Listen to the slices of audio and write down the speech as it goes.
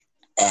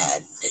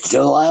and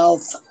mental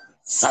health,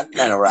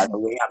 something or other.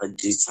 We haven't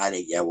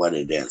decided yet what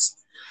it is.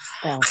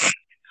 Oh,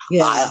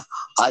 yeah.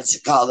 I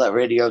should call that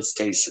radio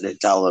station and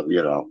tell them,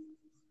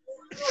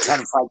 try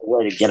to find a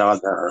way to get on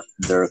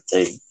their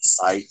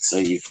site so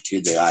you can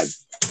do the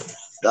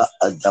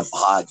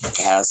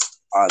podcast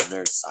on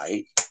their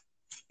site.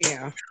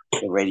 Yeah.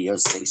 The radio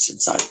station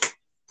site.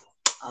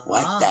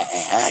 What the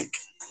heck?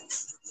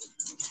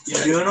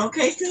 You doing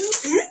okay, too?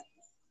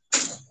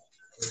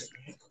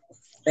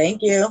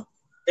 Thank you.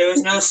 There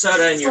was no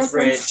soda in your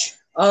fridge.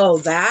 Oh,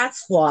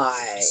 that's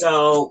why.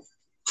 So,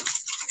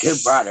 who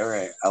brought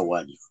her a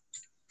one?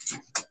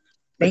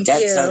 Thank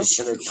But you. Denso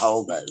should have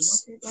told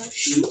us.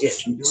 She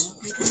didn't.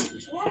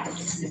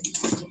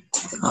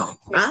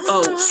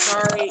 Oh,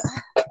 sorry.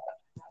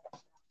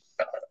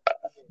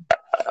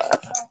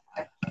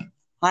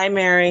 Hi,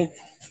 Mary.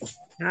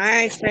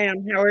 Hi,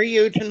 Sam. How are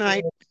you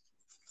tonight?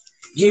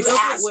 You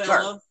asked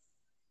her.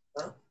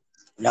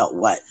 No,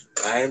 what?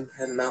 I'm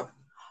heading out.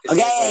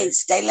 Okay,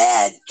 stay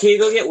lit. Can you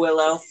go get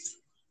Willow?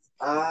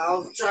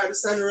 I'll try to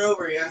send her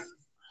over, yeah.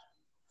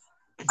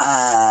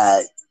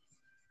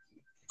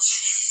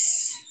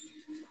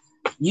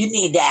 You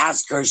need to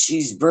ask her if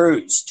she's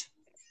bruised.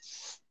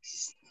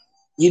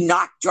 You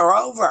knocked her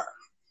over.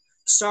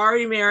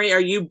 Sorry, Mary.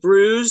 Are you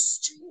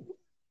bruised?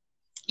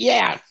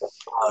 Yeah.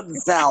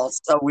 Fell,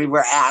 so we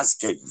were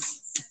asking.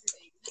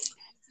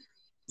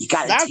 You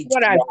got. That's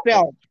what I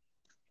felt.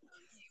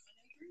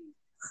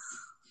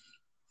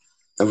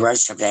 The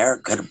rush of air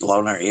could have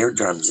blown her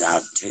eardrums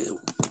out too.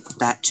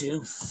 That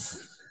too.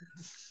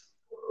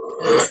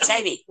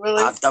 Jamie,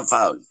 Really? off the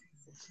phone.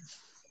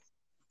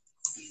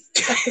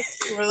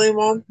 Really,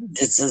 Mom?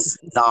 This is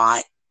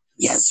not.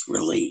 Yes,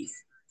 relief.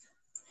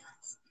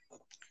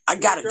 I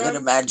got a good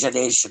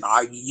imagination.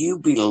 Are you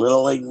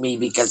belittling me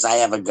because I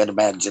have a good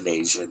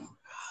imagination?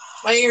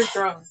 My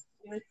eardrum.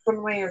 You make fun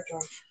of my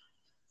eardrum.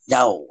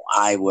 No,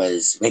 I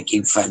was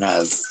making fun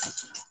of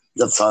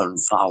the phone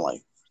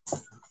falling.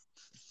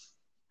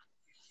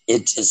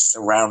 It just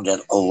surrounded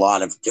a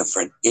lot of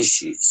different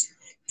issues.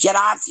 Get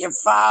off your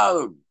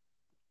phone.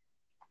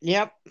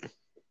 Yep.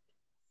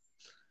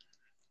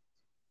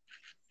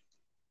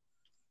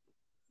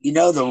 You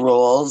know the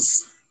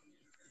rules.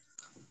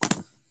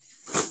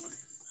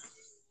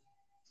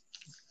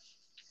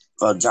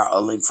 Phones are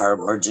only for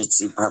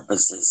emergency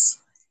purposes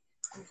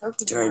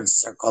during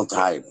circle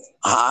time.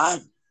 Huh?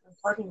 I'm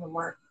talking to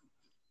Mark.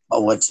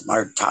 Oh, what's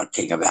Mark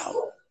talking about?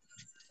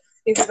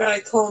 He forgot I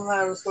told him that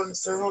I was going to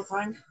circle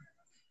time.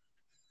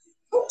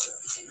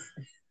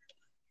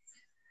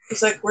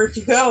 He's like, where'd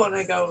you go? And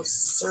I go,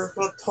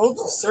 circle. Told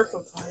you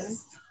circle time.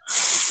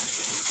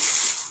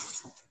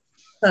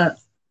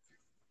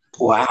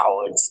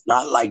 Wow, it's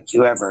not like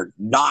you ever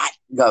not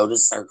go to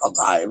circle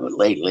time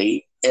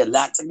lately, and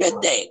that's a good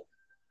thing.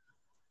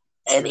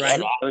 And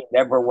I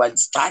remember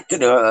once talking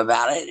to him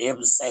about it,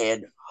 him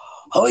saying,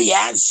 oh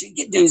yeah, she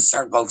can do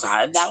circle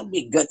time. That would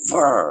be good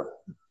for her.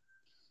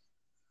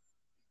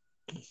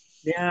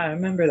 Yeah, I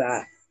remember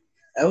that.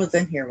 I was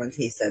in here when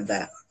he said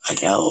that. I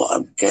know,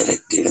 I'm good at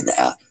doing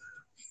that.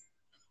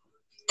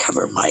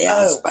 Cover my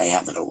ass by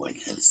having a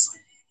witness.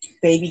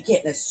 Baby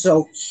kitten is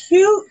so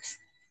cute.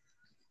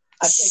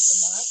 I picked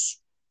him up.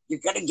 You're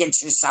going to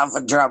get yourself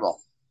in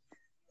trouble.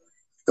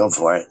 Go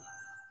for it.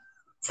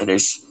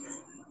 Finish.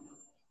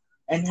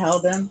 And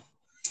held him.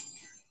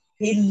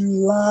 He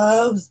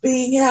loves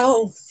being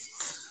held.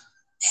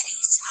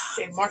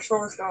 Okay,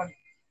 Marshmallow's gone.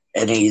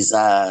 And he's,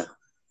 And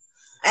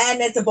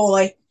it's a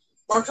boy.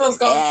 Marshmallow's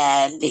gone.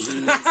 And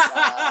he's,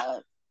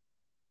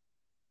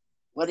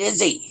 what is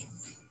he?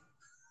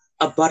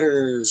 A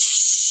butter.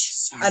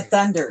 A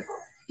thunder.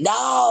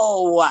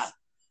 No.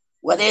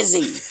 What is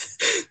he?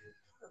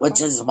 What's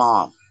his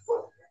mom?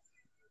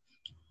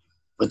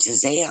 What's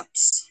his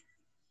aunts?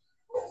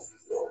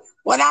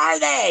 What are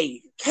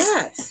they?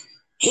 Cats.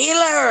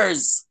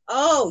 Healers.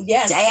 Oh,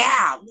 yes.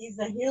 Damn. He's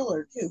a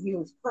healer, too. He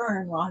was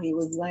purring while he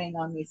was laying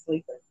on me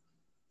sleeping.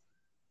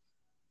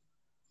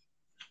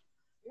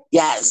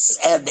 Yes,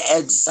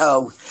 and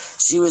so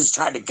she was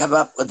trying to come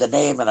up with a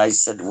name, and I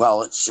said,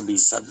 well, it should be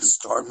something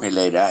stormy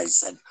later. I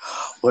said,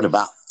 what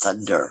about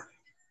Thunder?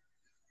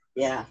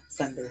 Yeah,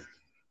 thunder.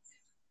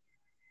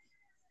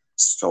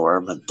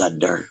 Storm and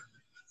Thunder.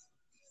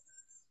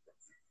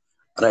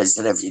 But I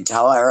said, if you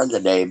tell her the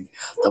name,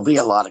 there'll be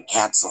a lot of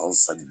cats all of a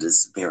sudden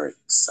disappearing.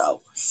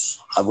 So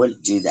I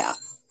wouldn't do that.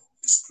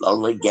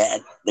 Slowly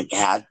get the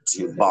cat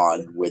to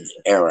bond with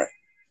Aaron.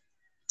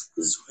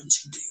 This is what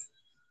you do.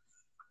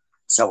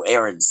 So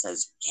Aaron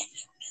says, can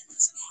you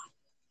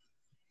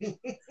do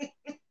this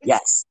now?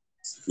 Yes.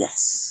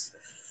 Yes.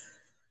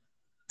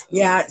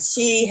 Yeah,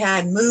 she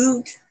had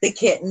moved the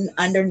kitten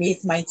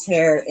underneath my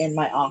chair in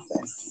my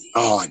office.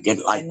 Oh, I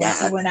didn't like and when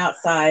that. she went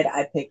outside,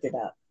 I picked it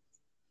up.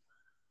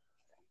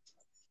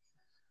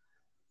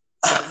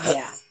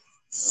 Yeah.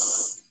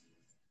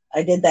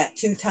 I did that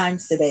 2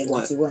 times today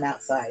when she went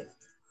outside.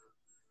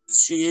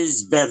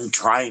 She's been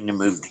trying to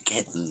move the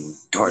kitten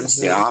towards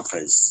the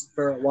office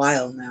for a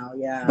while now,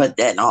 yeah. But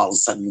then all of a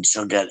sudden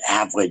she'll get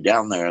halfway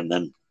down there and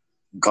then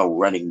go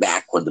running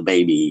back with the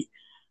baby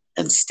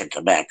and stick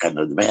her back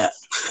under the bed.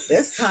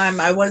 This time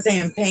I wasn't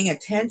even paying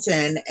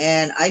attention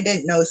and I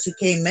didn't know she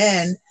came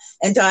in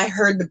until I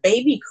heard the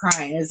baby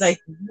crying. It's like,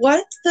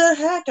 what the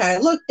heck? I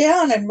looked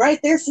down and right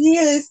there she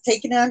is,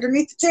 taking it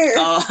underneath the chair.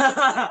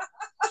 Oh.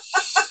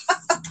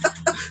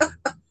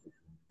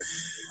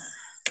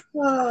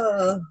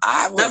 Oh.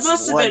 That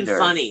must have been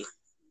funny.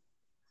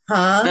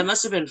 Huh? That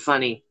must have been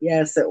funny.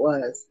 Yes, it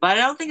was. But I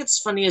don't think it's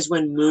funny as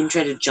when Moon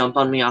tried to jump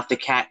on me off the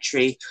cat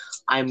tree.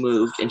 I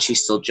moved and she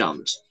still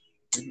jumped.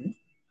 Mm-hmm.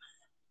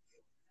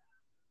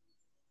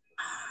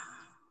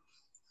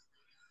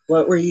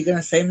 What were you going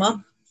to say,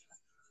 Mom?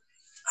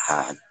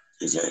 I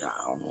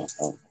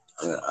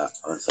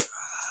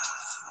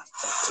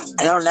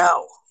don't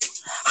know.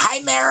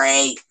 Hi,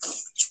 Mary.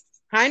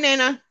 Hi,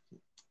 Nana.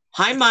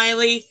 Hi,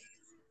 Miley.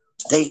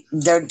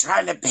 They're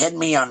trying to pin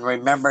me on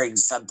remembering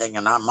something,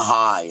 and I'm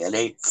high. It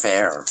ain't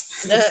fair.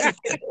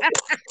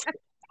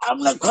 I'm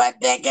gonna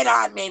quit picking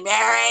on me,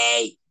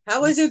 Mary.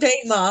 How was your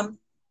day, Mom?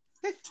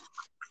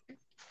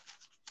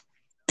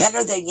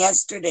 Better than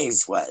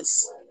yesterday's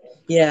was.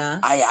 Yeah.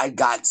 I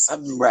got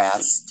some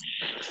rest.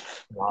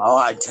 Oh,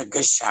 I took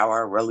a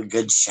shower, a really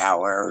good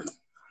shower.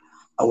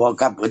 I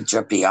woke up with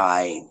drippy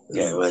eye.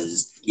 It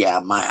was,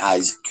 my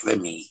eyes are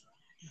giving me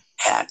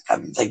heck.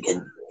 I'm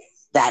thinking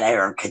that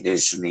air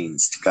conditioner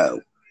needs to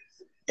go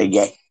and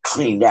get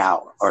cleaned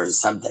out or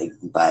something.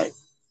 But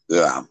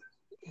yeah,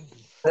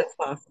 That's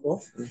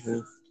possible.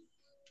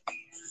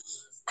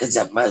 because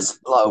it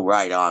must blow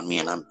right on me,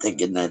 and I'm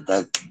thinking that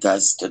the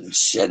dust and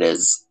shit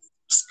has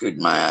screwed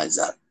my eyes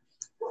up.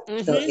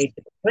 So it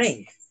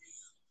blink.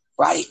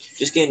 Right.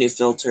 Just get a new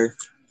filter.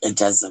 It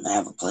doesn't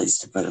have a place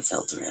to put a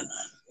filter in it.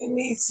 You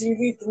need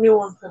the new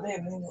one for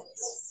them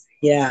minutes.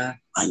 Yeah.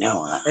 I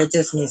know. It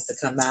just needs to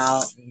come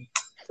out and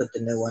put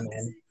the new one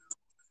in.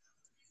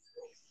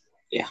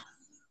 Yeah.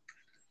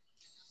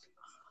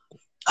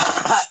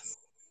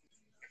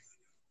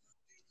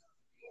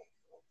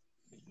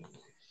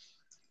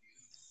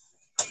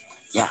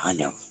 Yeah, I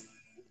know.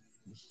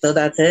 So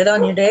that's it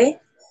on your day?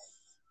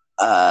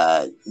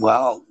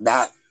 Well,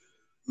 that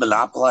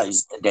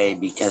monopolized the day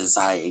because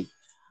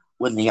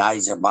when the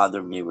eyes are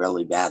bothering me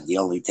really bad, the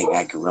only thing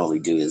I can really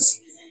do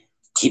is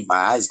keep my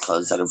eyes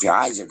closed. And if your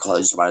eyes are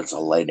closed, you might as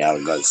well lay down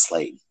and go to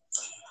sleep.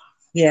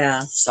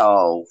 Yeah.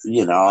 So,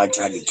 I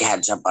tried to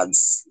catch up on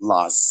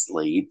lost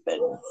sleep.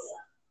 And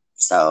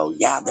so,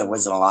 there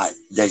wasn't a lot.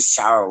 The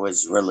shower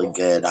was really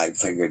good. I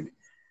figured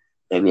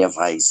maybe if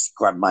I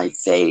scrub my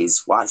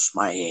face, wash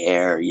my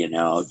hair,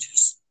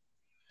 just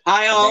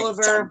Hi,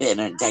 Oliver. jump in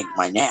and take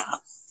my nap.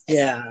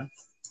 Yeah.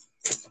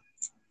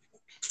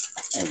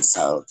 And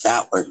so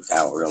that worked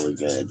out really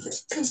good.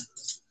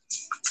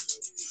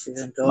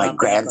 My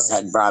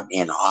grandson brought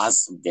me an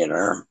awesome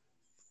dinner.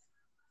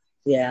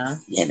 Yeah.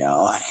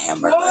 A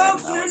hamburger.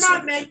 Whoa, you're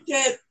not making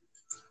it.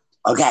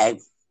 Okay.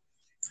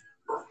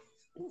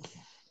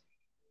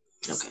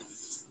 Okay.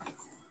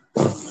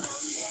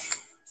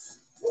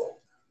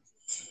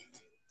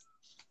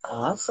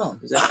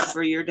 Awesome. Is that it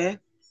for your day?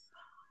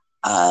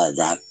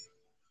 That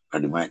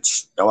pretty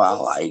much.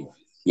 Well,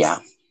 yeah.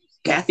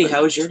 Kathy,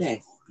 how was your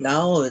day?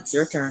 No, it's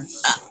your turn.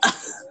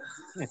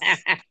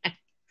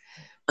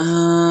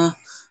 My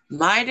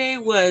day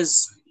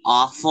was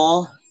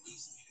awful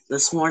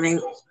this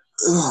morning.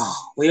 Ugh.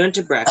 We went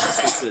to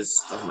breakfast, which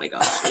was, oh my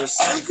gosh, it was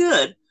so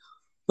good.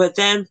 But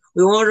then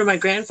we went over to my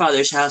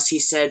grandfather's house. He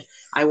said,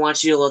 I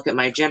want you to look at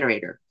my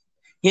generator.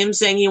 Him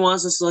saying he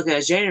wants us to look at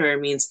his generator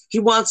means he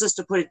wants us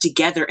to put it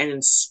together and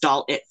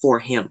install it for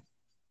him.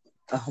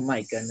 Oh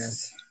my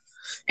goodness.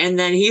 And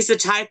then he's the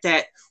type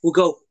that will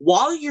go,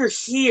 while you're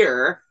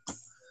here,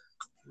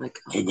 like,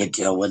 can you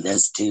deal with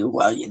this too?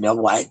 Well, you know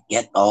what?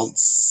 Getting old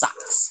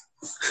sucks.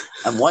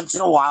 And once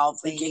in a while,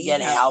 if we can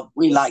get help,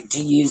 we like to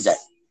use it.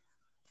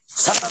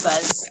 Some of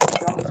us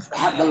don't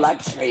have the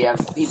luxury of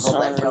people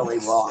that really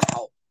will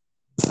help.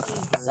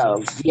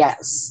 So,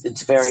 yes,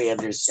 it's very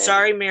understandable.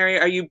 Sorry, Mary,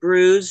 are you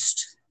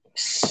bruised?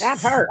 That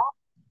hurt.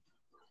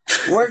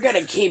 We're going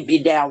to keep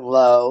you down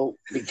low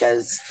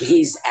because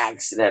he's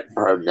accident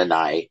prone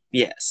tonight.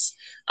 Yes.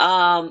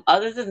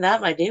 Other than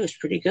that, my day was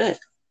pretty good.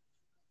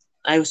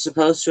 I was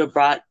supposed to have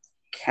brought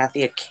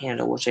Kathy a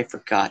candle, which I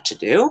forgot to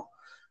do.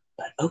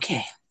 But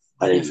okay.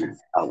 What is it?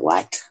 A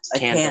what? A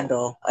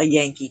candle. A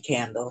Yankee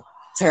candle.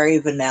 Terry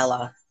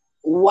Vanilla.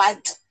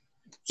 What?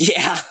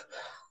 Yeah.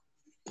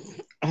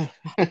 Where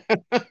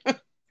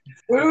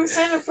are we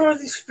signing for all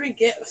these free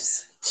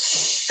gifts?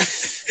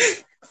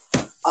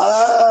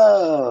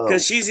 Oh.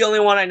 Because she's the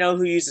only one I know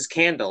who uses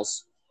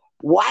candles.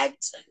 What?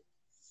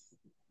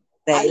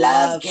 I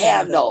love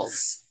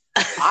candles.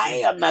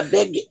 I am a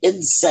big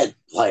incense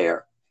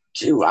player,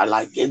 too. I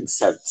like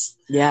incense.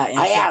 Yeah,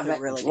 I have a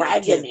really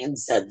dragon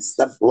incense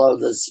that blow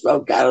the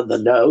smoke out of the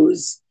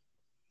nose.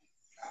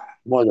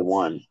 More than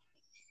one.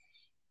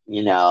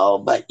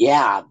 But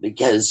yeah,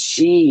 because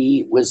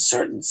she, with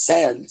certain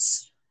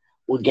scents,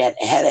 will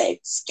get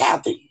headaches.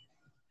 Kathy.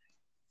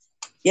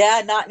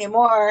 Yeah, not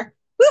anymore.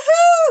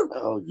 Woohoo!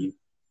 Oh,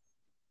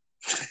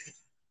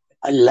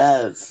 I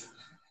love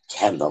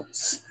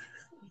candles.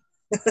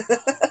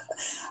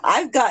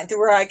 I've gotten to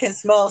where I can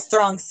smell a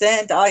strong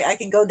scent. I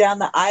can go down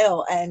the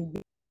aisle and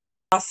be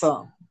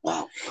awesome.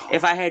 Wow.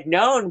 If I had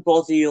known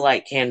both of you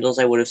like candles,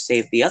 I would have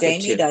saved the other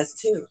Jamie two. does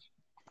too.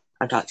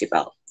 I'm talking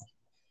about.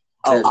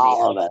 Oh,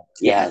 All of it.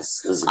 Yeah.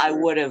 Yes. I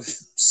would have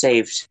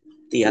saved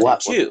the other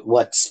two.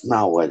 What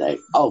smell were they?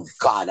 Oh,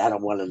 God, I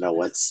don't want to know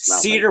what smell.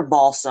 Cedar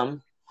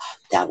balsam,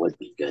 That would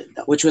be good,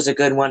 though. which was a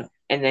good one,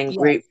 and then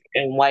Yeah.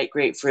 white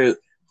grapefruit,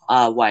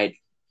 white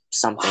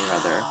something or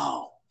other.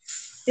 Wow.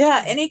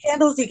 Yeah, any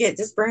candles you get,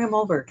 just bring them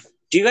over.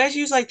 Do you guys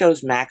use like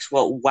those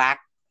Maxwell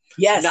wax?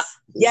 Yes, No.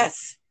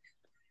 yes.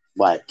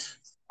 What?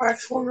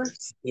 Wax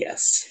warmers.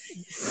 Yes.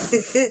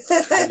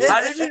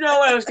 How did you know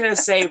what I was going to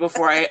say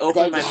before I They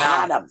opened my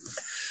had mouth? them.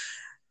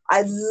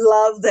 I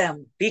love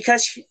them.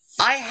 Because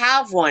I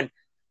have one.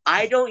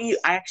 I don't use.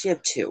 I actually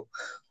have two.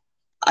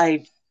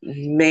 I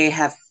may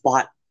have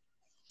bought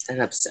an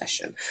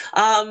obsession.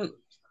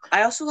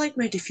 I also like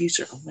my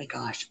diffuser. Oh my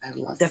gosh, I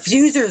love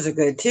Diffusers are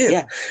good too.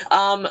 Yeah.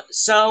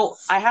 So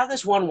I have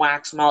this one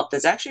wax melt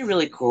that's actually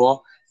really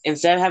cool.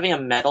 Instead of having a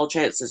metal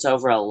tray that sits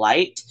over a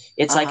light,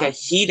 it's like a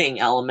heating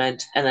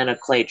element and then a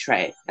clay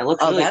tray. It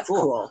looks really that's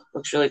cool.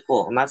 Looks really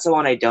cool. And that's the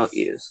one I don't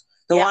use.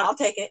 I'll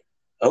take it.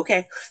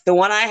 Okay. The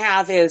one I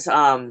have is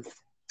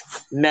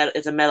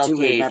it's a metal Do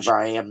cage. remember,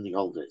 I am the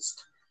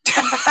oldest.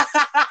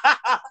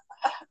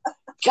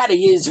 Gotta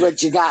use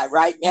what you got,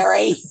 right,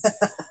 Mary?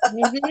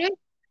 Mhm.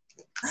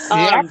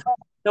 Yeah.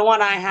 The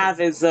one I have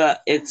is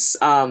it's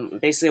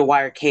basically a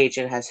wire cage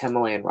and it has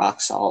Himalayan rock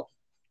salt.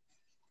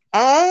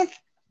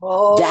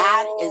 Oh,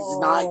 That is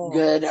not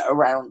good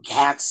around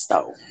cats,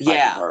 though.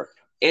 Yeah. I've heard.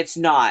 It's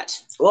not.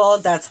 Well,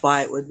 that's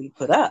why it would be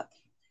put up.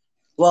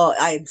 Well,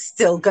 I'm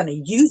still gonna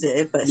use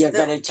it, but You're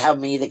still. gonna tell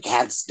me the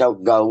cats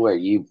don't go where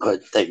you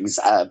put things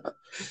up?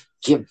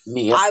 Give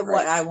me a I break.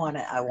 want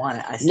it. I want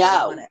it. I still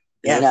No. want it.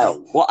 Yes.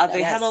 No. Well, the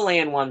Yes.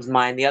 Himalayan one's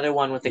mine. The other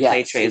one with the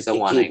clay tray is the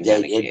one I'm It'd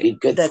gonna be keep.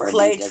 good The for me,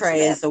 clay doesn't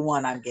tray it? is the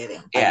one I'm getting.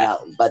 I Yeah.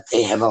 know, but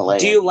the Himalayan.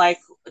 Do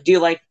you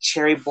like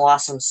cherry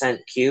blossom scent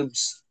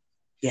cubes?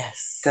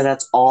 Yes. Because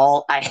that's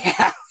all I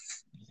have.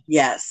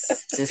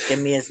 Yes. Just give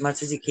me as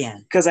much as you can.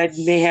 Because I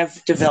may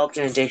have developed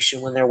an addiction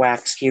when their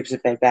wax cubes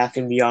at Bed Bath &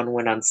 Beyond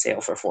went on sale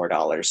for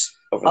 $4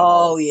 over the Oh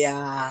holiday.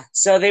 yeah.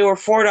 So they were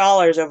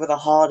 $4 over the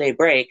holiday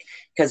break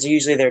because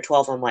usually they're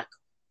 12. I'm like,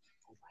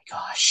 oh my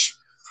gosh.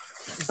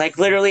 Like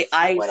literally,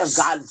 I would have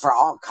gotten for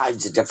all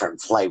kinds of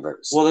different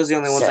flavors. Well, those are the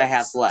only ones I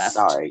have left.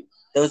 Sorry.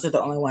 Those are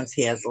the only ones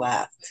he has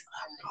left.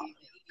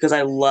 Because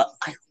I love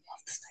this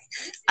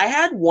thing. I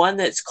had one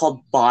that's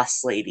called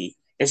Boss Lady.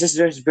 It's just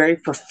very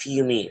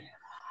perfumey.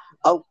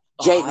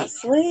 Jamie,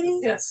 Boss lady?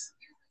 Yes.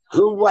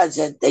 who was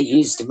it that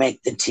used to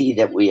make the tea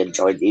that we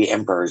enjoyed, the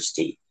Emperor's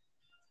tea?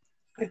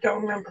 I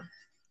don't remember.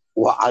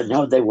 Well, I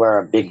know they were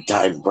a big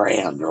time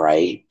brand,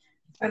 right?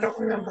 I don't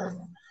remember.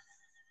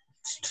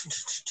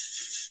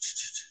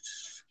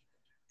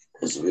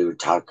 Because we were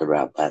talking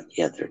about that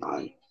the other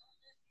night.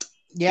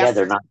 Yeah. The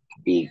other night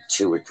could be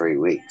 2 or 3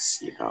 weeks,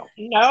 you know.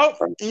 No,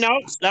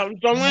 that was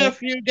only a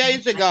few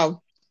days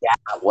ago.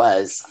 It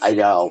was, I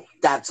know.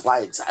 That's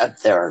why it's up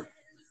there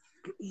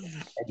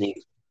in the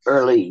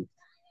early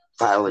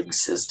filing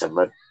system,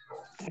 but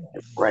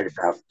right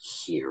about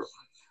here,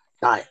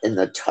 not in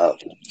the tub.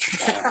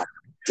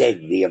 Dig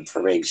the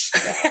information.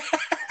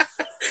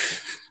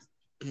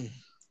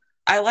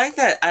 I like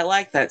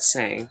that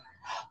saying.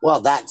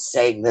 Well, that's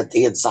saying that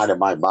the inside of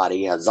my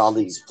body has all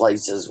these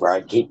places where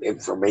I keep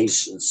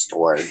information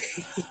stored,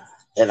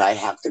 and I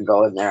have to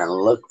go in there and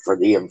look for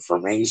the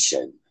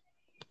information.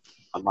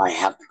 I might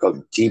have to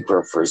go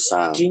deeper for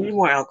some. Do you need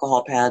more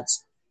alcohol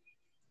pads?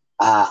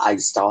 I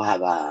still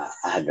have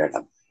 100 of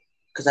them.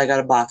 Because I got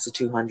a box of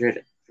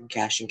 200 from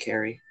Cash and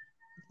Carry.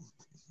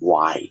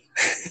 Why?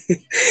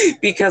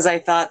 Because I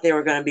thought they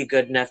were going to be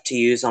good enough to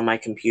use on my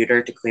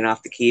computer to clean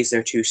off the keys.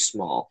 They're too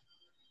small.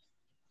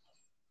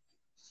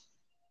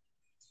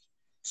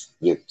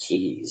 Your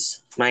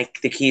keys.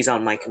 The keys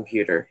on my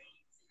computer.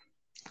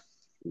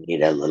 You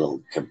need a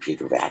little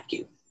computer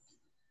vacuum.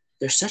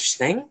 There's such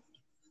thing?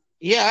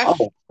 Yeah.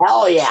 Oh,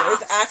 hell yeah.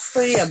 There's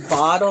actually a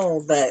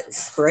bottle that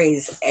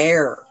sprays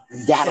air.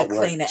 That'll to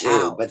work clean it too,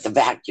 out. but the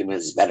vacuum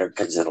is better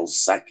because it'll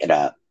suck it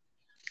up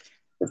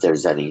if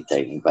there's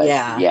anything. But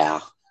Yeah.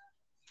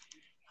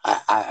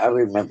 I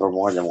remember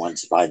more than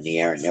once buying the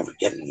air and never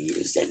getting to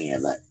use any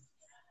of it.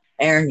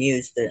 Aaron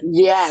used it.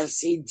 Yes,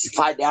 he'd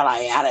find out I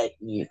had it.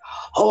 And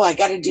I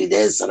got to do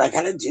this and I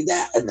got to do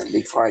that. And then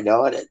before I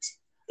know it,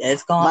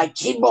 It's gone. my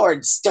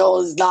keyboard still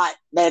is not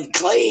been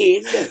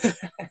cleaned.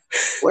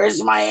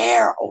 Where's my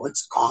air? Oh,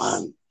 it's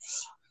gone.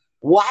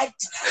 What?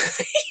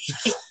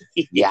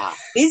 Yeah.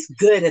 He's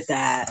good at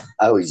that.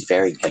 Oh, he's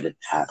very good at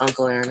that.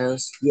 Uncle Aaron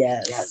is.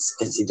 Yes. Yes,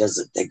 because he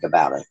doesn't think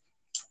about it.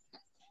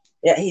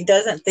 Yeah, he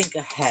doesn't think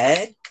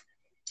ahead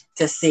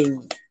to see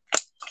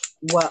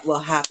what will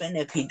happen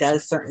if he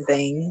does certain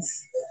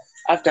things.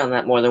 I've done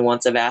that more than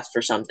once. I've asked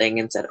for something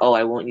and said, oh,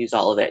 I won't use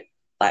all of it.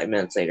 5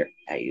 minutes later,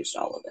 I used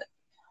all of it.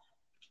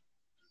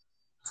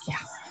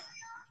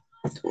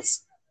 Yeah.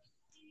 Tools.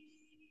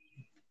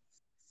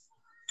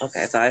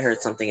 Okay, I thought I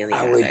heard something in the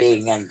Are we attic.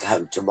 being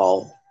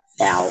uncomfortable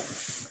now?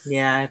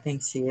 Yeah, I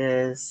think she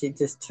is. She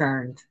just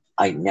turned.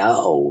 I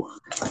know.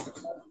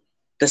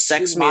 The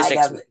sex She might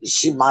music.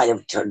 she might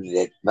have turned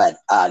it, but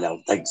I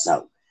don't think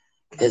so.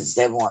 Because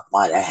then what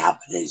might have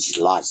happened is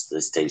she lost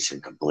the station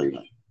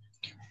completely.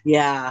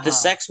 Yeah. The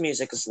sex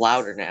music is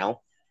louder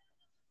now.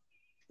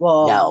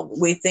 Well, No.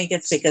 we think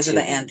it's because of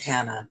the Tuning.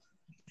 antenna.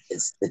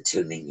 It's the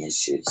tuning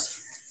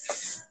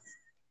issues.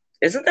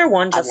 Isn't there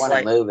one I just want to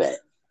like? move it.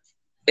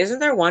 Isn't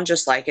there one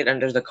just like it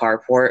under the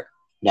carport?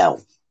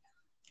 No,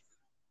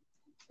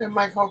 In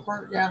my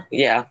comfort, yeah.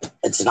 Yeah.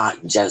 it's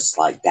not just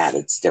like that.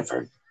 It's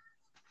different.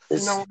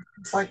 This, No,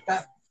 it's like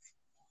that.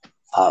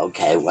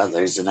 Okay, well,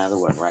 there's another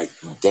one right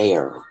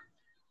there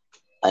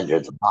under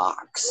the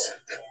box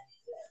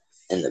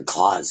in the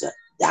closet.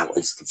 That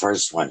was the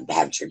first one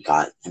Patrick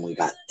got, and we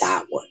got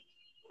that one.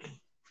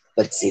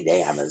 But see, they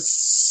have a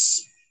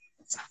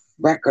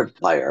record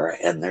player,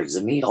 and there's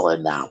a needle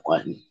in that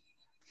one,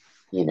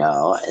 you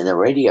know, and the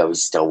radio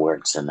still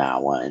works in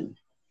that one.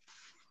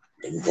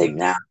 And thing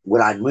now,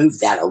 when I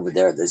moved that over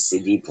there, the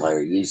CD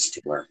player used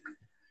to work.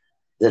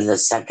 Then the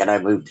second I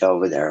moved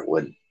over there, it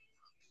would.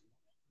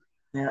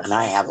 Yeah, And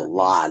I have a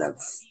lot of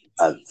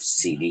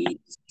CDs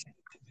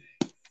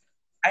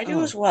I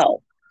do as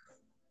well.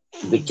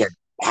 because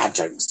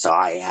Patrick. So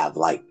I have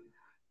like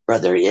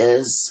Brother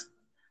Is.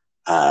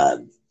 I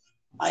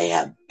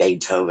have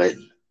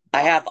Beethoven,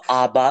 I have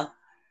ABBA.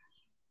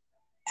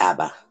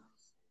 ABBA.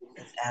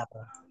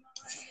 ABBA.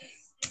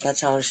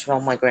 That's how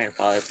my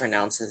grandfather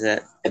pronounces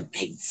it. And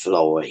Pink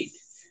Floyd.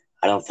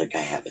 I don't think I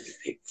have any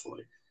Pink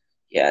Floyd.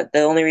 Yeah,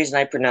 the only reason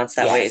I pronounce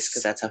that way is Yes.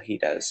 because that's how he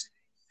does.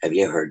 Have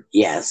you heard?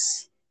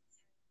 Yes.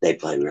 They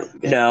play really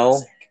good. No.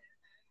 music.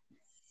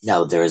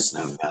 No, there is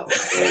no no.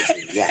 There is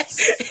a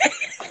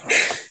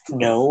yes.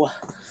 No.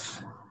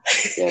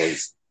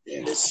 There's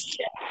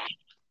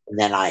and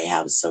then I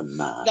have some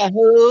The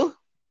Who?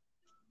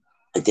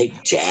 I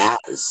think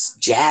jazz.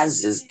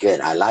 Jazz is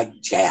good. I like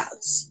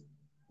jazz.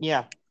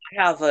 Yeah.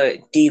 I have a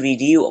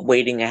DVD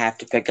waiting I have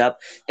to pick up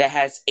that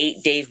has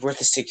 8 days worth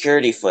of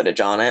security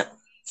footage on it.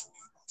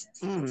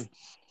 Mm.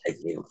 Thank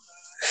you.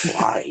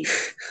 Why?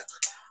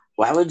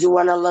 Why would you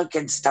want to look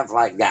at stuff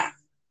like that?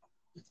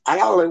 I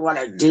only want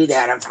to do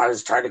that if I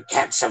was trying to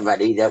catch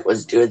somebody that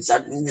was doing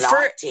something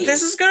naughty.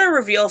 This is going to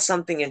reveal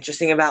something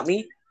interesting about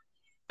me.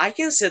 I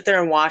can sit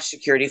there and watch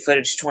security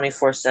footage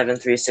 24/7,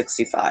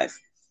 365.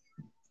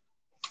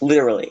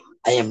 Literally.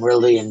 I am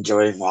really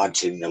enjoying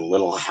watching the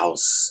Little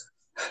House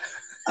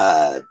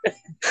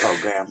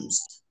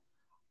programs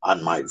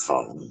on my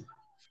phone.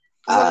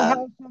 Little House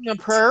on the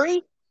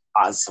Prairie?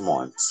 Awesome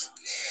ones.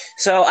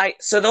 So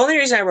the only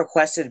reason I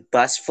requested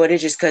bus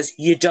footage is because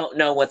you don't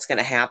know what's going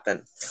to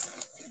happen.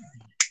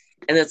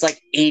 And it's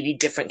like 80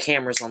 different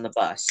cameras on the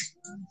bus.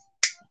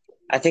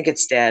 I think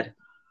it's dead.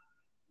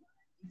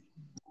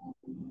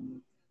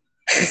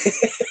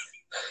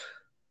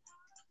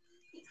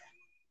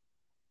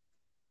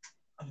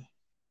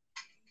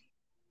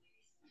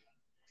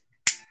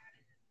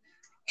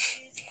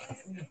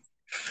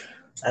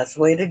 That's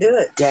the way to do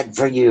it. Dead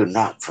for you,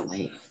 not for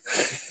me.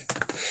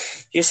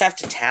 You just have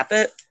to tap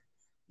it.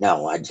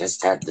 No, I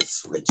just had to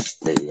switch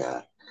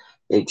the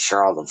make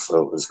sure all the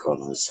fluid was going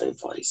to the same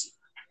place.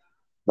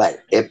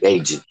 But it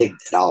made you think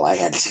that all I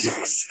had to do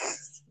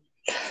was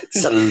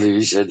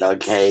solution.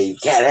 Okay, you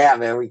can't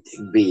have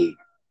everything be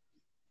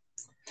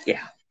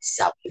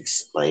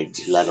self-explained.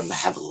 You let them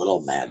have a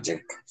little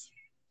magic.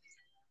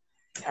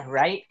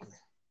 Right?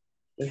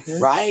 Mm-hmm.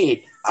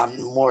 Right.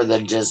 I'm more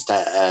than just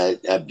a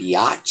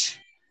biatch.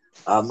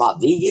 I'm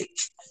not vegan.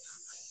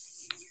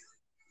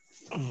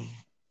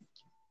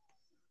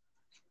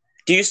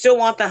 Do you still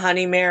want the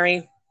honey,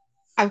 Mary?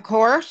 Of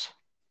course.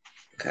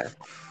 Okay.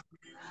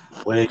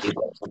 When did you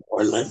go to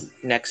Portland?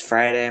 Next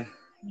Friday,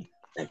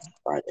 Next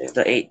Friday.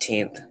 the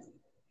 18th.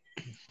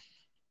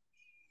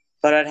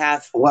 But I'd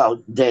have.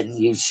 Well, then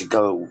you should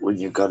go when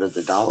you go to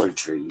the Dollar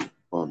Tree.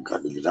 We'll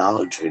go to the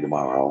Dollar Tree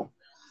tomorrow.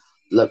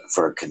 Look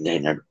for a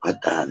container to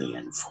put the honey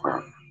in for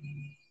her.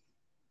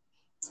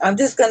 I'm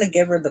just going to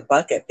give her the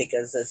bucket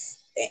because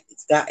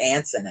it's got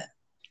ants in it.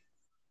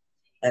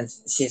 And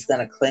she's going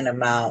to clean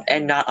them out.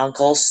 And not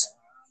uncle's.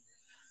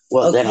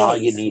 Well, then Okay, all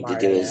you need to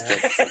do is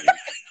smartass. get some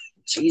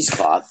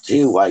cheesecloth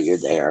too while you're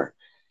there,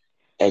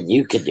 and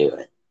you can do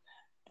it.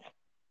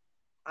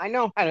 I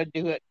know how to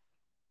do it.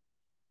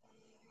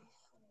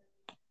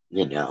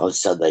 You know,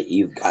 so that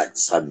you've got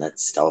some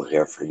that's still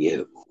here for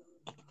you.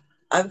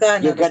 I've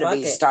got You're another gonna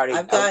be bucket. starting-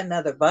 I've got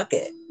another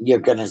bucket. You're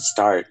gonna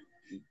start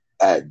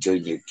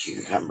doing your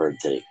cucumber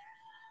thing.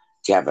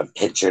 Do you have a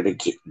pitcher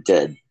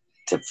to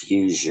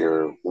diffuse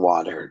your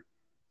water?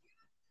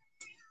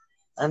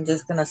 I'm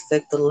just going to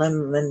stick the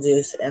lemon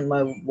juice in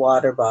my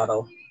water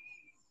bottle.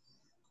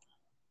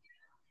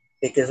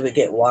 Because we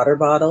get water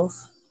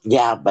bottles.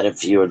 Yeah, but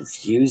if you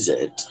infuse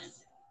it,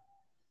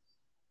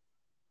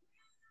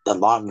 the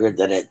longer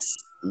that it's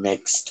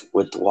mixed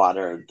with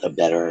water, the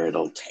better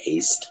it'll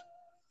taste.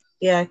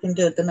 Yeah, I can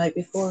do it the night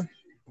before.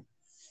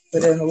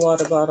 Put it in the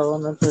water bottle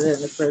and then put it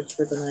in the fridge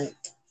for the night.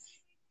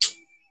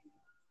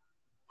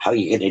 How are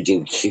you going to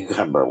do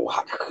cucumber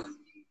water?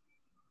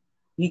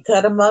 You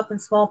cut them up in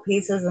small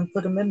pieces and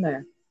put them in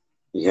there.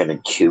 You're going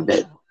to cube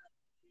it?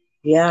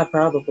 Yeah,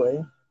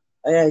 probably.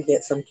 I gotta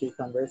get some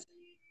cucumbers.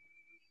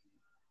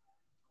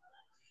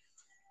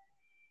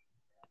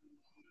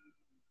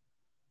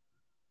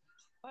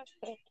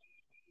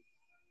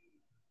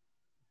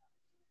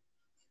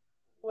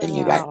 And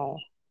you got Wow.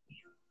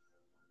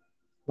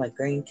 My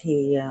green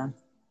tea,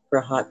 for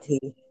hot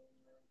tea.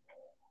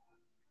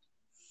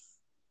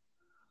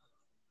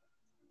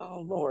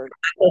 Oh Lord.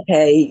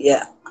 Okay,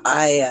 yeah.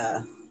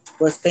 I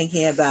was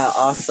thinking about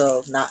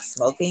also not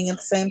smoking at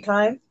the same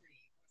time,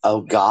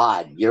 oh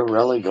God, you're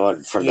really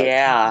going for the.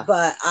 Yeah.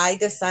 but I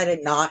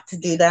decided not to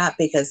do that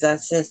because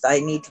that's just I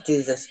need to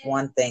do this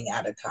one thing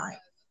at a time.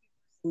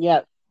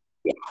 Yes.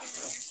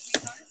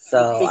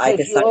 So I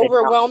Because you decided not.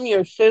 overwhelm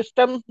your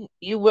system,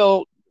 you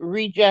will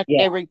reject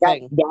Yeah.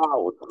 everything.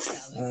 No.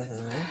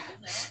 Mhm.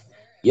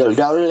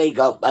 You'll only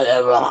go,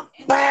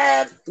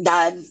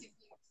 done.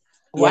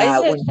 Why Yeah,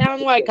 does it when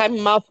sound like I'm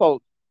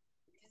muffled?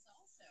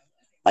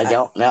 I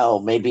don't know.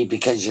 Maybe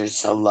because you're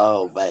so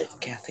low,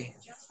 but Kathy.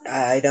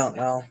 I don't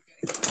know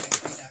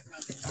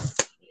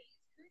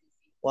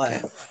what.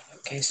 Okay.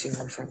 Can I see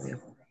one from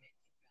you?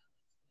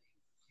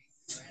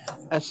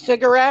 A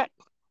cigarette?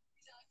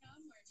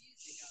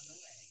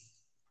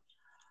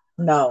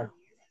 No,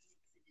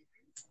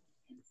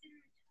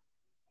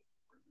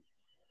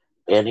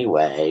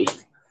 anyway,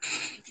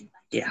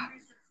 Yeah.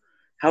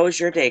 How was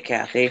your day,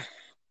 Kathy?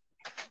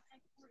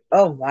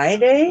 oh my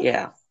day.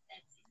 Yeah.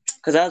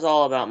 Because that was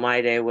all about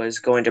my day, was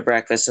going to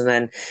breakfast and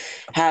then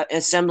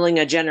assembling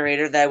a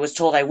generator that I was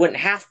told I wouldn't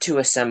have to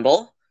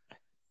assemble.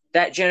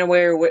 That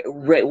generator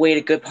weighed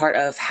a good part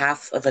of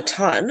half of a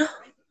ton.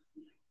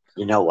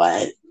 you know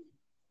what?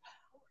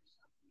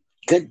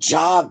 Good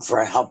job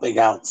for helping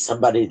out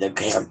somebody that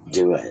can't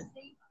do it.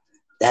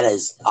 That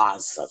is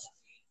awesome.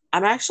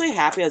 I'm actually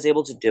happy I was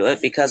able to do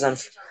it because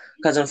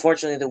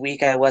unfortunately the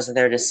week I wasn't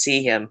there to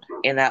see him,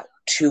 in that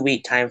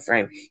 2-week time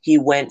frame, he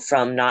went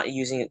from not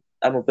using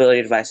a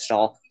mobility device at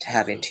all to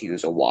having to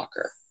use a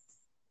walker.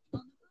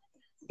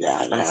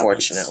 Yeah, it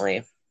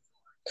Unfortunately.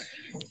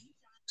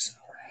 So,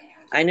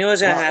 I knew it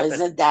was going to happens.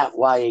 happen. Isn't that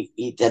why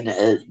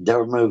Ethan,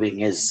 they're moving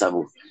his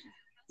so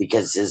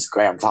because his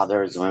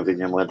grandfather is moving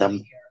him with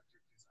him?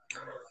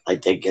 I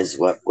think is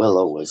what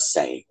Willow was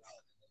saying.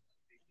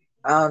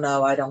 I don't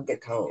know. I don't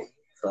get told.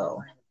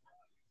 So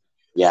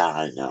Yeah,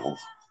 I know.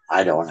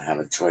 I don't have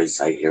a choice.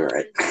 I hear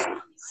it.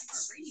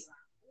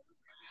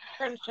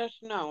 Princess,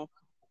 no.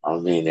 I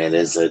mean, it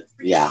isn't.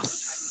 Yeah.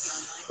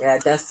 yeah,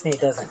 Destiny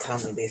doesn't tell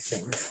me these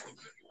things.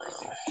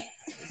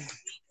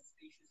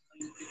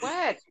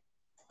 What?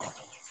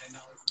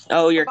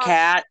 Oh, your Come on.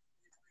 cat?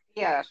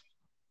 Yes.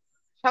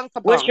 Chunk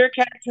of What's bone. your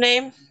cat's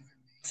name?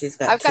 She's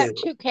got I've two.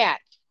 got 2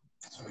 cats.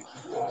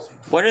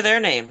 What are their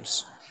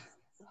names?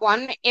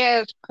 One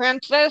is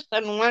Princess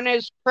and one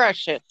is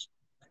Precious.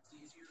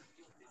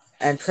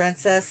 And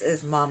Princess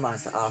is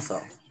Mama's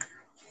also.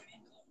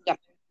 Yep.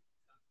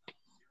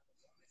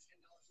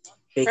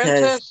 Because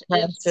Princess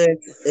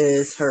Princess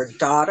is her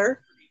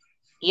daughter.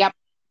 Yep.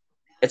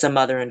 It's a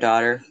mother and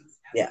daughter.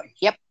 Yeah.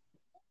 Yep.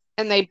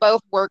 And they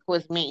both work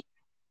with me.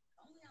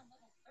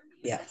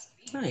 Yeah.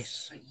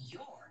 Nice.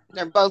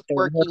 They're both They're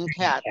working working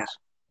cats. cats.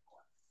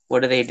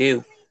 What do they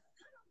do?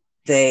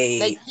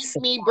 They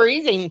keep me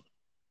breathing.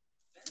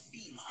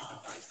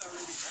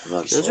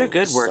 Those are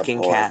good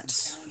working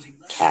cats.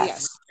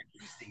 Cats.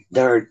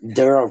 They're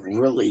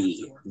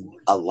really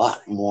a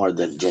lot more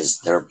than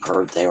just their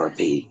purr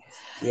therapy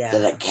Yeah.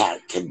 that a cat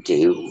can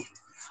do.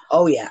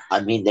 Oh yeah. I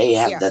mean, they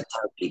have Yeah. the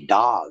therapy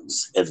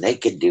dogs, and they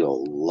can do a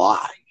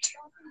lot.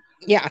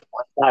 Yeah.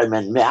 One time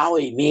in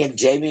Maui, me and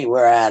Jamie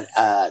were at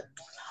a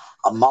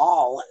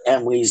mall,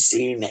 and we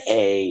seen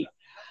a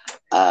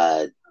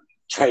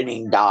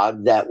training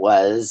dog that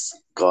was.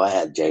 Go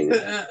ahead, Jamie.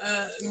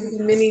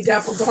 Mini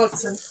Dapple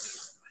Dachshund.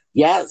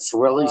 Yes,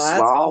 really Oh, that's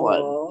small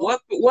one. cool.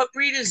 What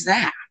breed is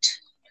that?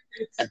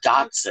 A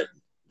dachshund,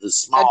 the A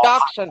small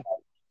dachshund.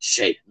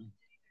 shape.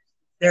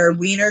 They're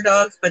wiener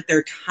dogs, but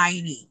they're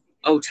tiny.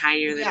 Oh,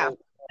 tinier than Yeah.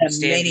 a The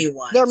mini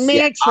ones. They're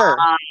miniature.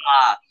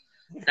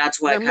 That's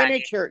what They're kind of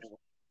miniature.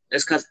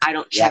 it's because I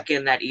don't check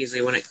in that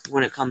easily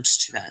when it comes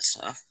to that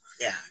stuff.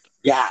 Yeah.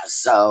 Yeah,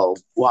 so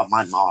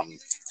my mom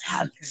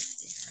had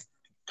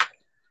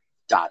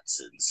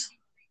Dachshunds.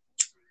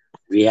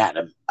 We had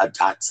a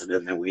Dachshund,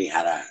 and then we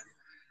had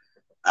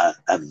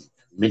a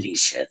mini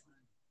shit.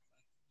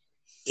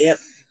 Yep.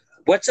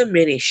 What's a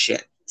mini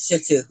shit? Shih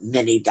Tzu.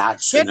 Mini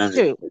Dachshund.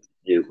 Shih Tzu.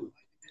 And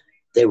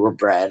they were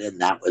bred, and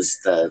that was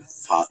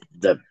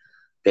the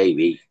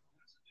baby.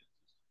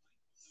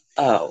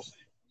 Oh.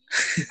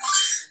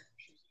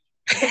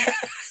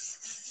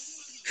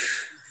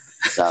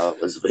 So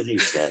it was mini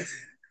shit.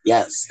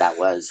 Yes, that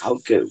was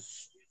Hoku.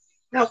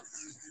 No.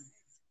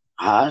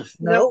 Huh?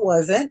 No, it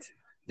wasn't.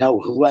 No,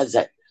 who was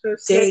it?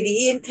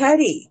 JD and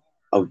Teddy.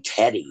 Oh,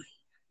 Teddy.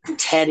 And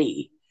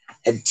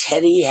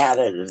Teddy had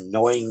an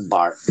annoying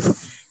bark.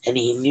 And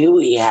he knew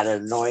he had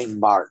an annoying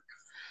bark.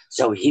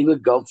 So he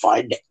would go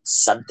find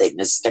something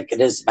to stick in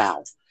his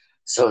mouth.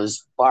 So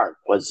his bark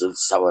wasn't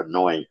so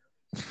annoying.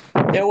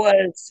 There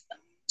was,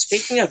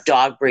 speaking of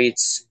dog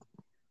breeds,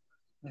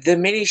 the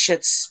mini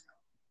shit's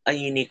a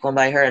unique one,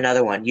 but I heard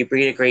another one. You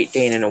breed a Great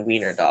Dane and a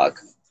Wiener dog.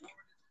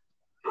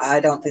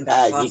 I don't think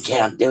that's possible. You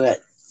can't do it.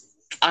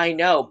 I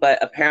know, but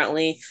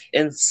apparently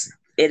it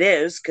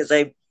is because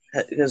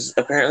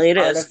apparently it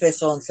is.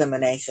 Artificial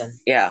insemination.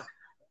 Yeah,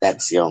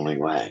 That's the only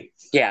way.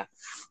 yeah.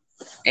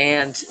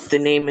 And the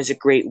name is a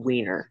Great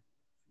Wiener.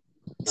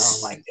 Oh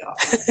my god.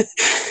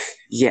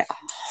 Yeah.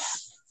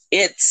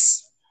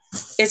 It's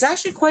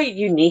actually quite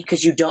unique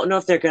because you don't know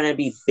if they're going to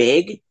be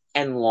big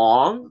and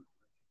long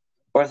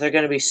or if they're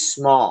going to be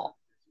small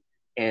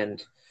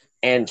and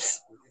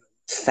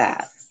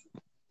fat.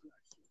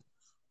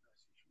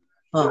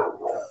 Huh.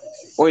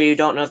 Or you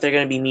don't know if they're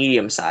going to be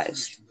medium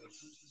sized.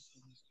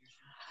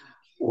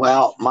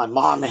 Well, my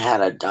mom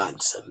had a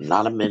Dachshund,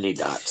 not a mini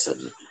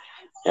Dachshund.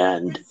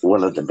 And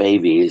one of the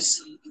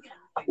babies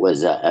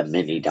was a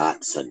mini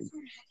Dachshund,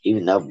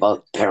 even though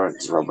both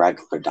parents were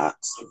regular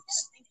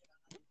Dachshunds.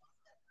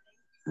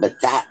 But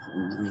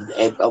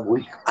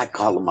I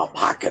call him a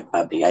pocket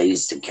puppy. I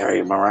used to carry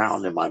him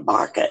around in my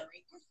pocket.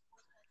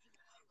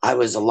 I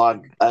was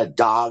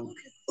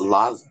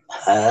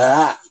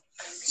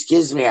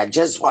excuse me, I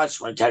just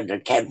washed my tongue. I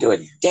can't do a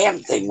damn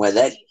thing with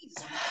it.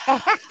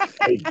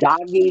 A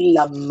doggy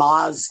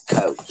Lamaze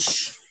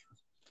coach.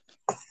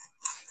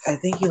 I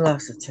think you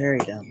lost a Terry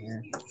down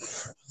there.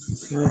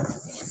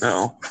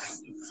 No.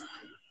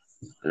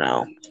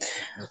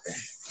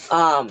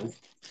 Okay.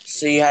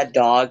 So you had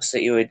dogs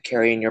that you would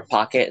carry in your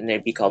pocket and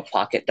they'd be called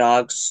pocket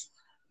dogs?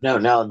 No,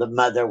 the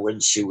mother, when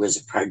she was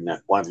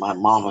pregnant, when my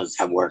mom was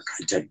at work,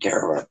 I took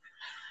care of her.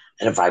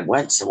 And if I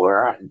went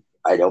somewhere,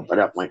 I'd open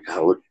up my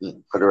coat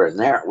and put her in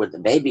there. When the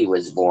baby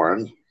was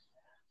born,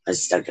 I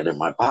stuck it in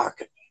my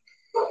pocket.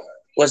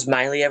 Was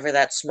Miley ever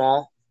that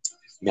small?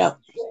 No.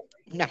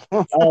 No.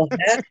 Oh,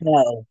 heck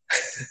no.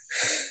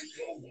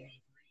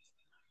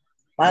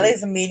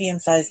 Miley's a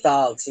medium-sized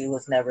dog. She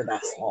was never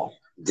that small.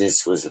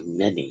 This was a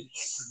mini.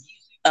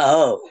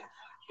 Oh.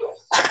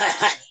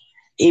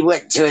 He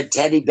went to a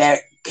teddy bear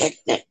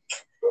picnic.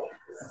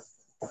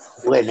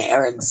 When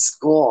Aaron's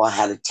school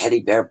had a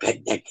teddy bear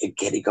picnic in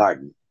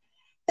kindergarten.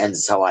 And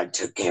so I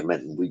took him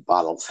and we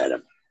bottle fed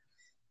him.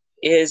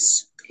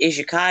 Is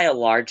Yakai a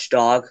large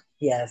dog?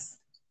 Yes.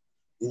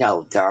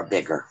 No, they're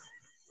bigger.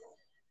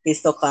 He's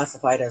still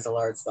classified as a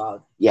large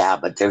dog. Yeah,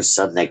 but there's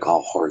some they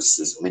call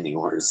horses, mini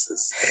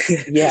horses.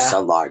 They're Yeah.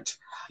 so large.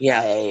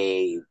 Yeah.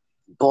 A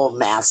bull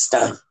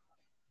mastiff,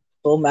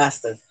 Bull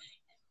Mastiff.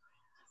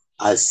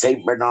 a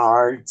St.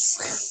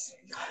 Bernards.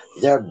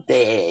 They're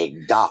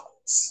big dogs.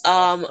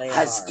 They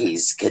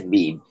Huskies can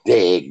be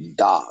big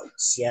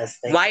dogs. Yes,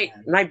 they My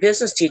can.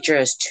 business teacher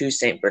has 2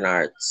 St.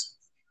 Bernards.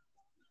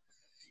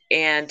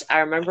 And I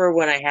remember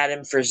when I had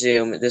him for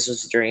Zoom, this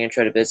was during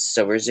Intro to Business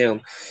over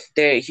Zoom,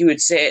 he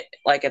would sit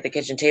like at the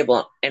kitchen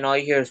table and all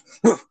you hear is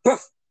 "Ruff,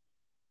 ruff,"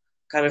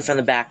 coming from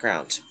the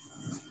background.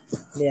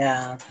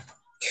 Yeah.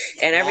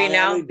 And every It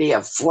now would be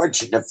a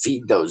fortune to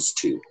feed those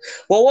two.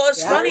 well, what was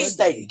Yeah. funny? First,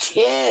 they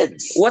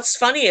kids. What's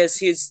funny is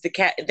the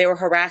cat. They were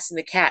harassing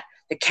the cat.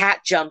 The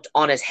cat jumped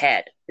on his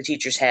head, the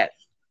teacher's head.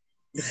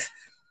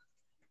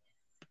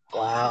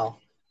 Wow.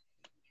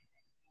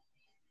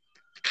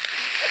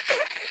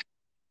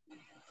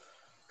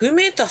 Who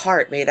made the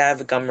heart made out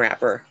of a gum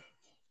wrapper?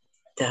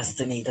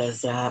 Destiny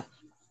does that.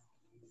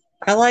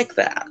 I like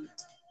that.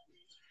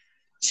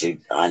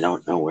 I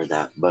don't know where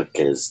that book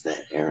is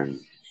that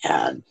Aaron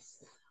had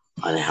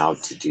on how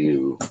to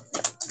do.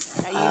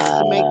 I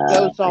used to make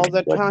those all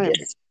the what time.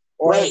 is-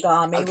 Wait,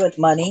 Origami okay. with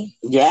money.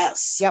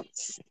 Yes. Yep.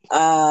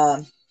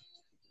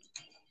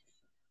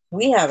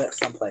 We have it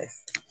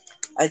someplace.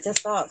 I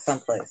just saw it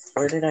someplace.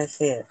 Where did I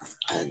see it?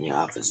 In the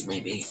office,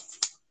 maybe.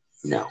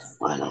 No,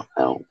 I don't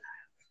know.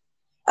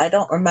 I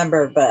don't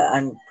remember, but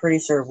I'm pretty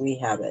sure we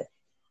have it.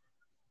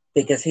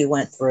 Because he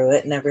went through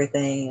it and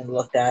everything and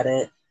looked at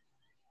it.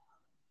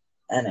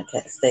 And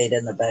it stayed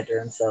in the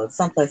bedroom. So it's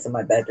someplace in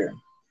my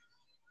bedroom.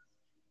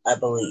 I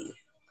believe.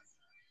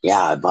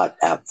 Yeah, I bought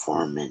that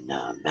for him in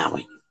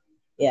Maui.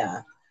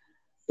 Yeah.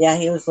 Yeah,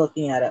 he was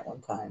looking at it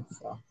one time.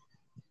 So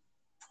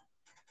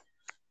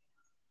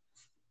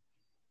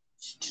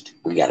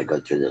We got to go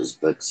through those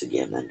books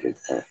again under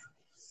the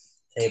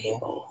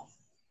table.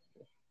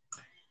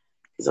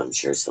 Because I'm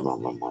sure some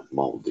of them are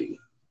moldy.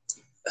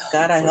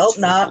 God, I hope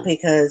not,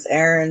 because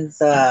Aaron's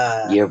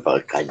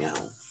Yearbook, I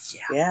know.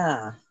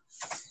 yeah.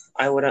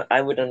 I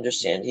would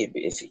understand he'd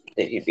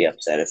be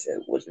upset if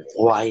it wasn't.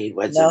 Why he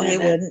wasn't No, in he it?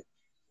 wouldn't.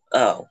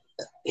 Oh,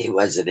 He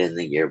wasn't in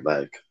the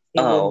yearbook. He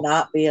Oh. would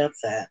not be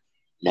upset.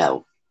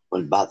 No,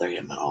 wouldn't bother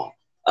him at all.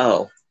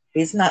 oh,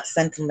 He's not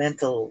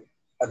sentimental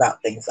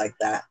about things like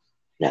that.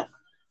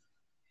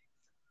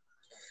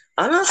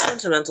 I'm not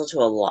sentimental to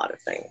a lot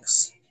of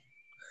things,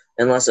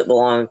 unless it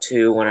belonged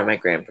to one of my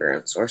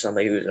grandparents or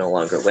somebody who's no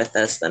longer with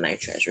us. Then I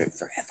treasure it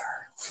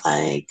forever.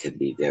 I could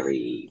be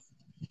very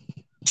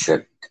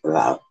tripped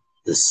about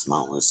the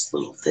smallest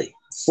little things.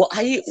 Well,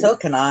 So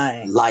can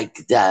I.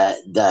 like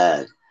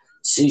the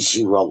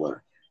sushi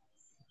roller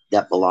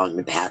that belonged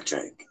to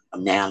Patrick.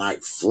 Man, I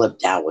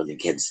flipped out when the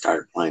kids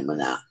started playing with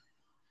that.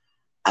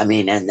 I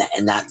mean, and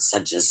that's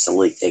such a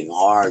silly thing.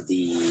 Or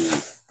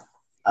the,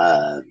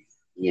 uh,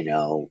 you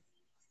know,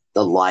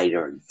 the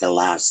lighter, the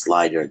last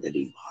lighter that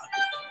he bought,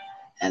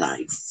 and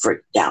I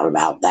freaked out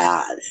about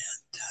that. And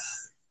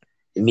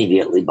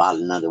immediately bought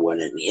another one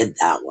and hid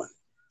that one.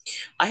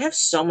 I have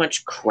so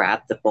much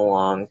crap that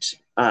belonged,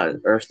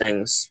 or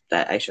things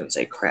that I shouldn't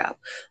say crap.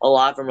 A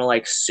lot of them are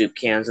like soup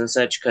cans and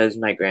such because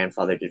my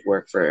grandfather did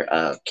work for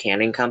a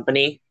canning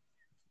company.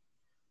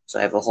 So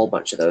I have a whole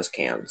bunch of those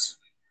cans.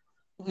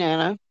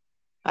 Nana,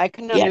 I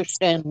can Yes.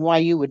 understand why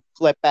you would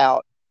flip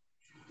out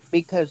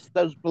because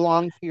those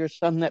belong to your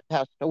son that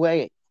passed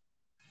away.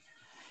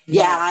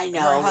 Yeah, I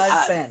know. Her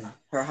husband.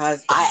 Her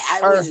husband. I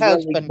Her was really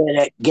husband. good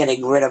at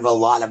getting rid of a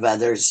lot of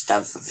other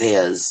stuff of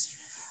his.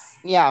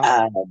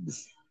 Yeah.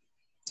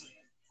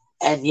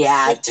 And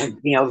yeah, it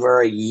took me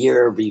over a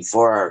year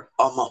before,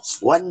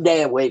 almost one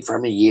day away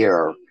from a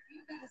year,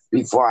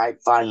 before I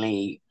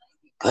finally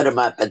put him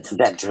up at the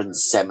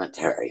Veterans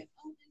Cemetery.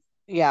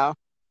 Yeah.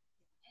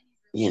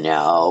 You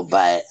know,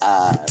 but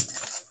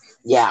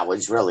yeah, it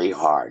was really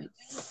hard.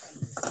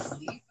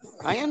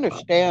 I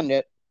understand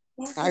it.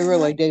 I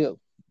really do.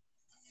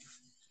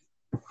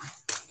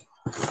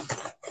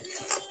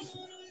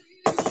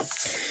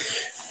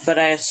 But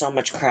I have so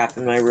much crap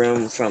in my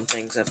room from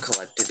things I've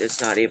collected.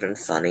 It's not even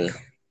funny.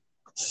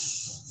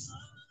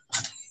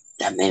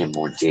 That made it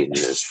more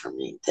dangerous for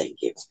me.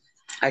 Thank you.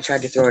 I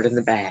tried to throw it in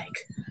the bag.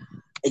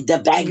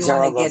 The bags you are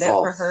want to get it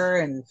overfull. for her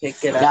and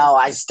pick it up? No,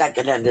 I stuck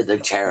it under the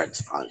chair.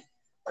 It's fine.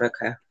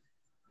 Okay.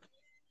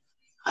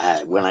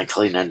 When I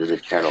clean under the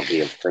chair, it'll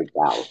be a freak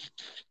out.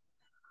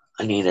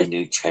 I need a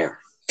new chair.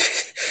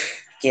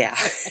 Yeah.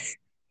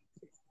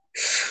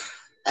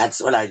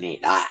 That's what I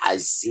need.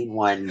 I've seen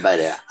one,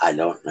 but I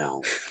don't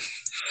know.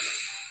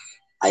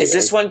 Is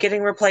this one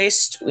getting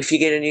replaced if you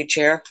get a new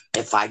chair?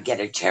 If I get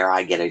a chair,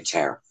 I get a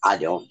chair. I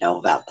don't know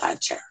about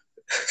that chair.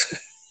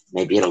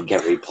 Maybe it'll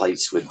get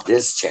replaced with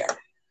this chair.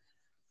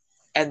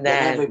 And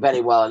Then then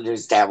everybody will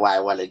understand why I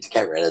wanted to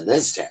get rid of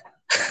this chair.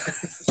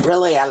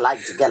 Really, I'd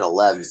like to get a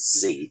love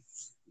seat,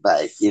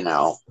 but you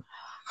know,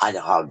 I'd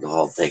hog the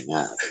whole thing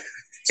up.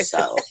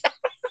 So,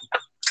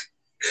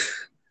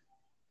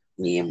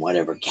 me and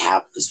whatever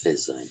cat was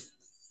visiting,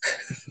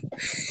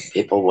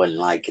 people wouldn't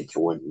like it.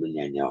 They wouldn't,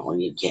 you know,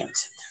 you can't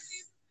sit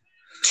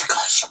there.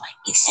 Because you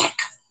might be sick.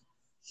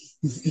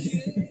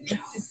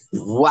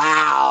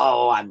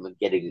 Wow, I'm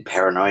getting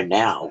paranoid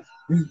now.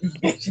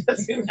 She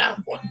doesn't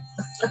have one.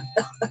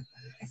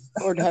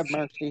 Lord have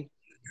mercy.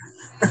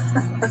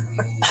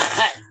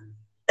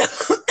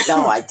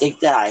 No, I think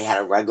that I had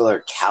a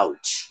regular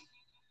couch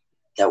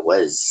that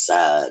was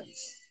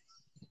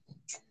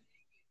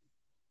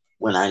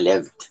when I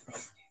lived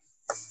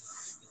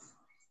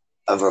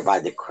over by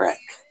the creek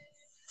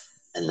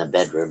in the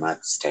bedroom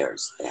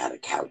upstairs. They had a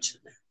couch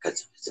in there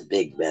because it was a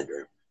big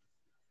bedroom.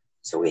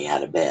 So we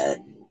had a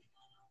bed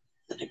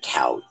and a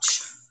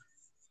couch,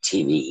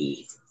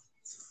 TV.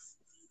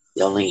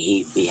 The only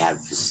heat we had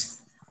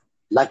was,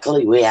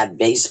 luckily, we had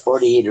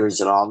baseboard heaters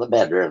in all the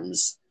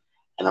bedrooms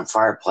and a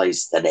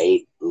fireplace that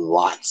ate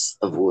lots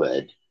of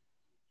wood.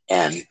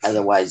 And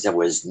otherwise, there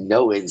was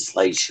no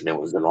insulation. It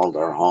was an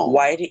older home.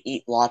 why to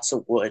eat lots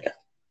of wood?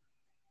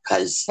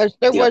 Because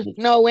there was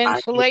no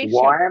insulation.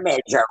 Warm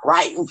is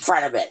right in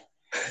front of it.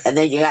 And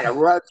then you got to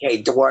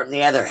rotate to warm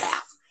the other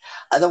half.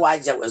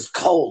 Otherwise, it was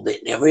cold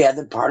in every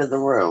other part of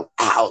the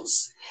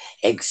house,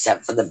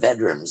 except for the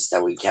bedrooms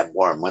that we kept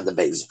warm with the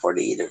baseboard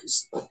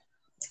heaters.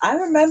 I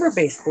remember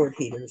baseboard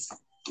heaters.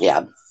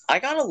 Yeah. I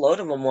got a load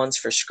of them once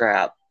for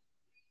scrap.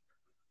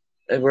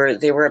 They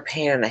were a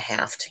pain and a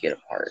half to get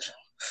apart.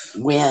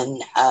 When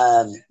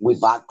we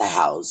bought the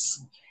house,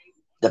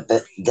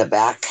 the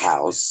back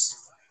house,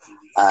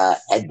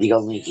 and the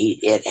only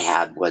heat it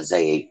had was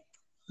a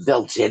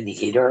built-in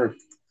heater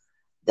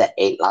that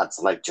ate lots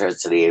of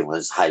electricity and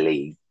was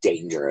highly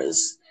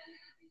dangerous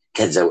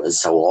because it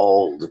was so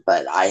old.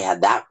 But I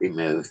had that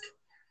removed,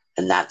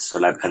 and that's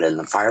what I put in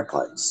the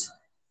fireplace.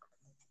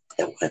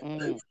 It went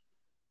moved.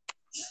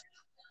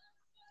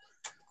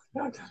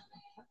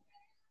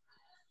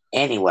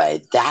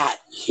 Anyway, that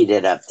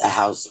heated up the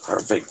house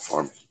perfect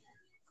for me.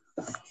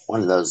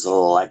 One of those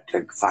little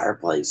electric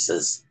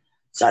fireplaces.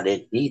 So I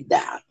didn't need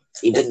that.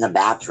 Even the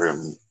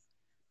bathroom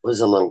was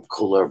a little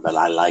cooler, but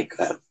I like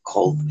a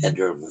cold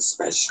bedroom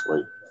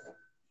especially.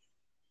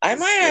 I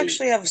might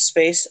actually have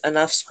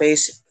enough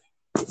space.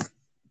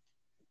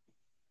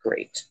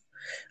 Great.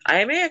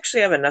 I may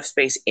actually have enough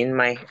space in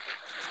my...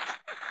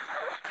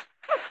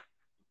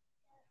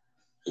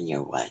 In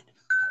your what?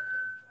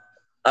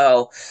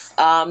 Oh,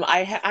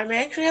 I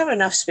may actually have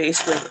enough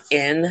space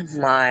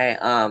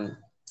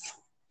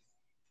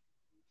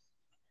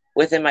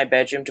within my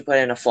bedroom to put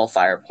in a full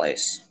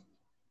fireplace.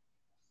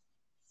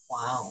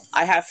 Wow.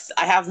 I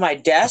have my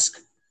desk,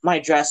 my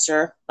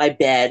dresser, my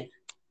bed,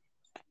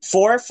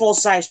 4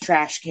 full-size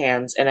trash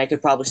cans, and I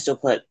could probably still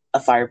put a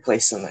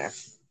fireplace in there.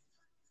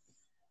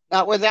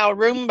 Not without a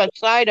room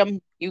beside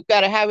them. You've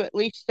got to have at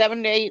least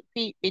 7 to 8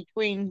 feet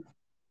between.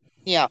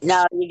 Yeah.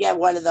 No, you get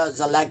one of those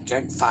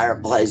electric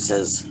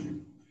fireplaces.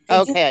 Did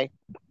Okay.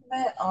 you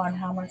comment on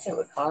how much it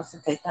would cost to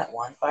take that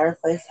one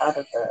fireplace out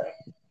of the?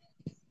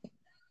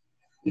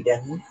 You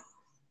didn't.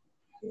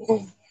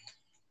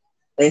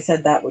 They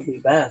said that would be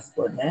best,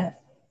 wouldn't it?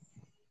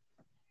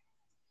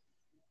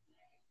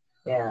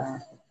 Yeah.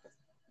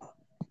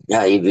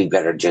 Yeah, you'd be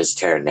better just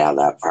tearing down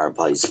that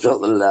fireplace,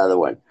 building another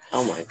one.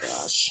 Oh my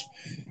gosh.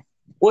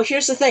 Well,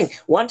 here's the thing.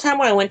 One time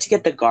when I went to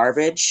get the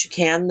garbage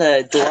can,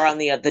 the door on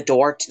the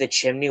door to the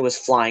chimney was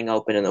flying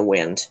open in the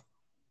wind.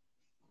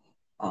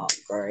 Oh,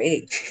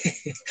 great.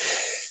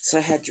 So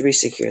I had to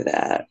resecure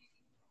that.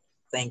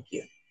 Thank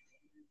you.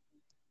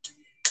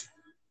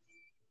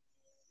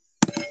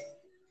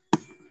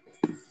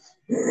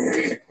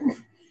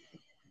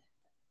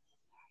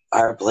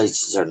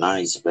 Fireplaces are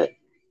nice, but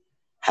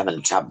having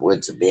to chop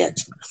wood's a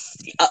bitch.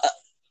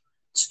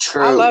 It's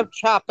true. I love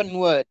chopping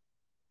wood.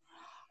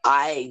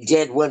 I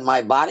did when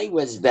my body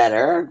was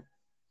better,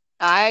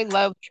 I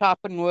love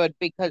chopping wood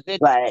because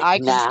but I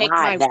can take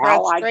my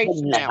now I frustration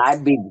couldn't. out.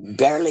 I'd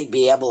barely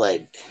be able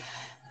to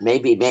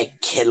maybe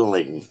make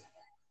kindling.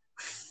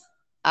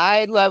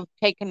 I love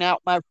taking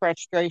out my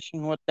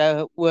frustration with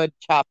the wood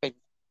chopping.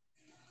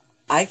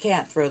 I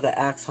can't throw the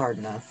axe hard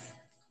enough.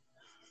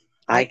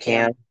 I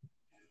can.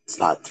 It's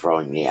not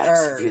throwing the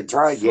axe. If you're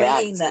throwing the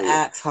swinging axe, the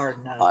axe hard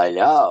enough. I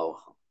know.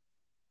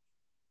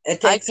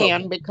 It I takes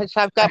can because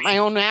I've got my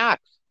own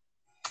axe.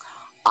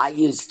 I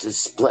used to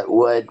split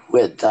wood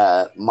with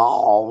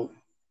maul.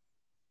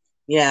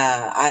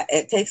 Yeah,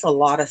 it takes a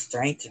lot of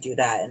strength to do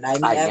that, and I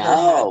never I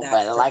know, had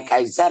that but like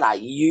I said, I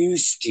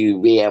used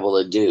to be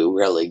able to do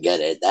really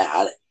good at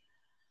that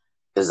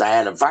because I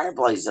had a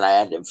fireplace that I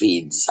had to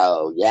feed.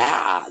 So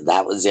yeah,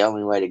 that was the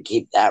only way to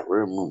keep that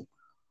room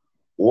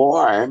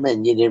warm,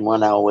 and you didn't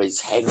want to always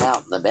hang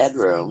out in the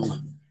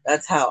bedroom.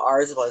 That's how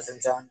ours was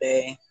in John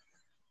Day.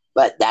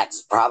 But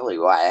that's probably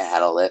why I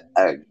had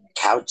a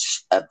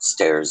couch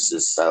upstairs,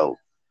 is so,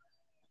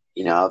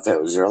 if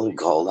it was really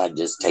cold, I'd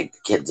just take the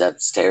kids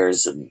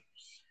upstairs and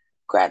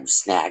grab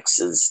snacks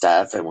and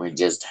stuff, and we'd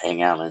just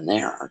hang out in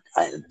there.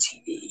 I had a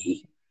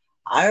TV.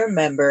 I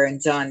remember in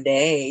John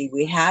Day,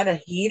 we had a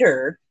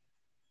heater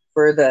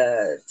for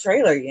the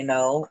trailer,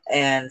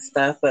 and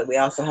stuff, but we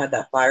also had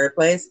that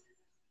fireplace,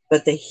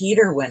 but the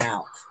heater went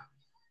out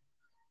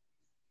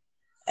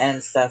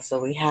and stuff,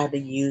 so we had to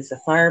use the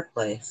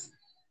fireplace.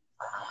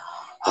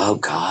 Oh,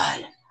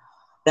 God.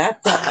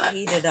 That thing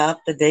heated up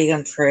the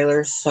daggum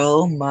trailer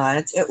so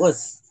much. It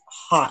was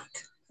hot.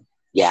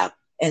 Yeah.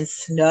 And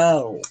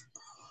snow.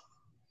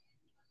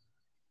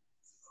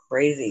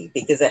 Crazy,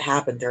 because it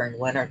happened during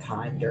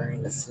wintertime,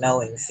 during the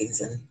snowing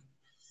season.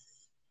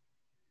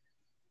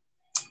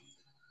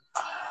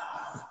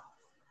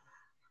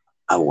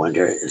 I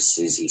wonder if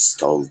Susie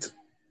stole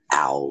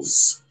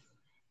Al's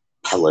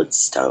pellet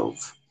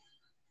stove.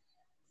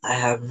 I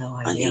have no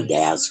I idea. need to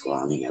ask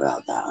Ronnie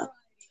about that.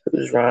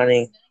 Who's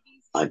Ronnie?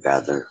 My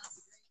brother.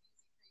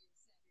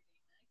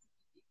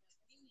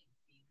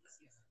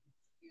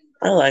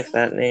 I like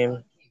that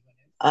name.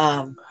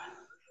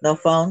 No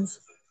phones?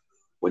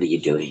 What are you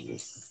doing?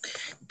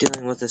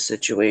 Dealing with a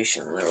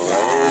situation that arose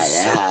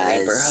Yeah,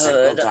 in the it's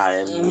neighborhood.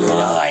 time.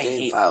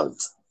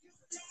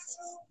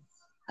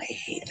 I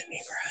hate the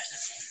neighborhood.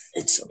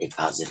 It's a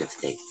positive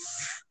thing.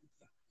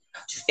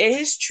 It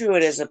is true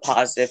it is a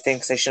positive thing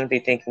because I shouldn't be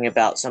thinking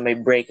about somebody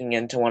breaking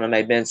into one of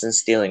my bins and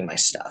stealing my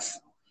stuff.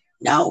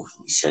 No,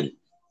 you shouldn't.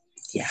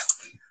 Yeah.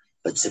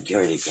 Put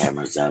security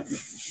cameras up.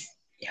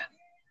 Yeah.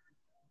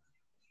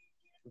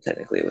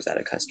 Technically, it was at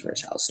a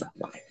customer's house, not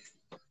mine.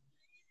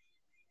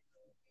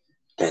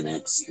 Then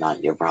it's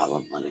not your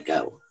problem. Let it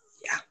go.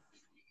 Yeah.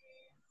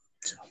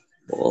 So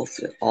we'll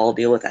all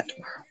deal with that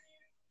tomorrow.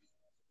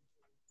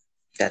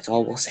 That's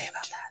all we'll say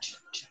about that.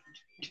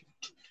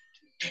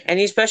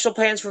 Any special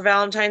plans for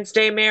Valentine's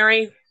Day,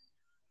 Mary?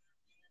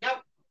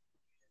 Nope.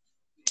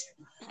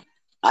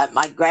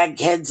 My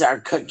grandkids are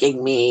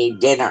cooking me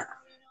dinner.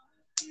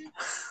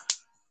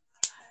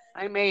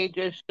 I may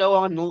just go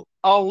on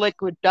all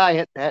liquid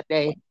diet that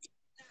day.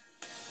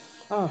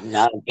 Oh.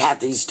 No,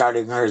 Kathy's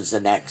starting hers the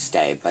next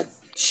day, but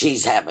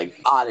she's having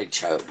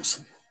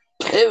artichokes.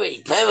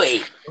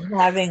 Pooey. I'm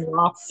having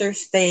lobster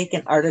steak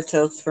and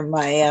artichokes for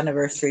my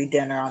anniversary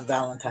dinner on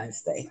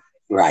Valentine's Day.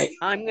 Right.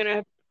 I'm going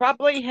to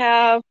probably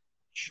have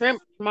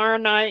shrimp tomorrow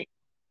night,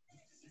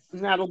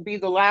 and that'll be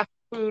the last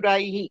food I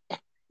eat.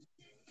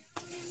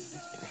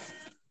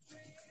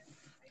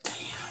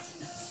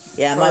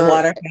 Yeah, my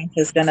water fast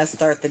is going to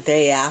start the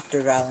day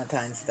after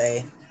Valentine's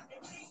Day.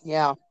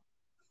 Yeah.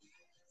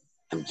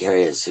 I'm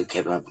curious who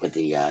came up with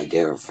the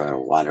idea for a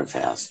water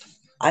fast.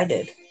 I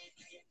did.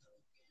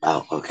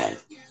 Oh, okay.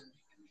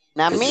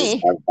 Not me.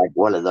 It's like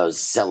one of those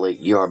silly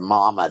your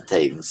mama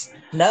things.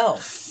 No.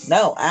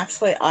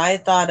 Actually, I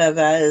thought of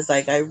it as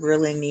like, I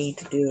really need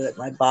to do it.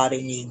 My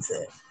body needs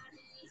it.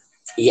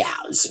 Yeah,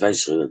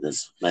 especially with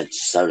as much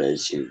soda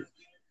as you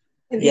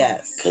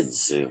Yes.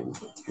 consume.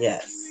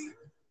 Yes.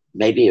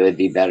 Maybe it would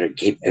be better to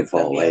keep It's people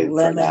gonna be away a from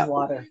lemon that.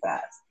 water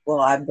fast. Well,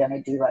 I'm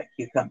gonna do like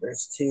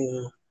cucumbers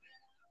too,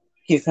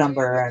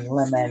 cucumber and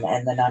lemon,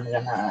 and then I'm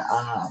gonna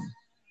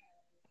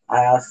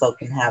I also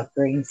can have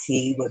green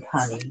tea with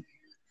honey,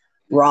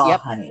 raw Yep.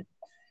 honey,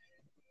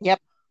 Yep.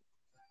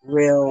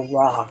 real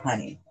raw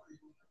honey.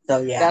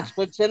 So yeah, That's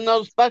what's in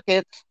those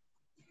buckets.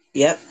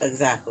 yep,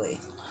 exactly.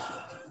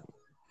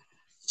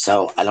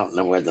 So I don't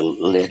know where the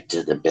lid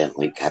to the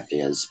Bentley cup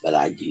is, but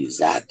I'd use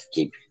that to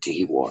keep your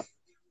tea warm.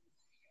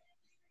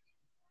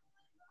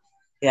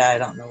 Yeah, I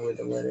don't know where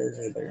the lid is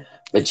either.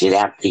 But you'd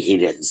have to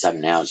heat it in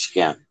something else.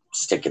 You can't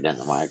stick it in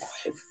the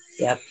microwave.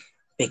 Yep,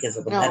 because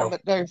of the No, metal.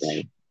 but there's.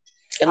 Right?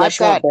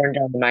 Unless I've you want got. to burn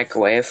down the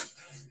microwave.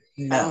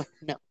 No,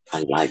 No.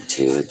 I'd like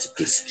to. It's a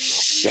piece of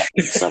shit.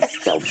 It's so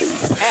filthy.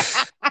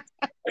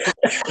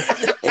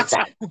 It's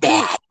a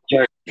bad,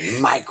 dirty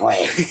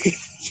microwave.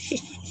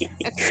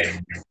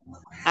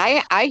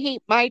 I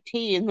heat my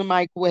tea in the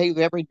microwave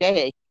every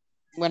day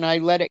when I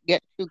let it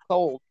get too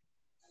cold.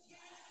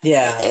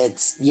 yeah,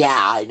 Yeah,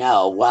 I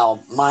know.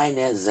 Well, mine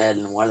is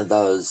in one of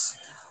those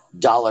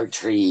Dollar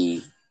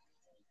Tree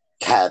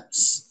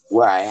cups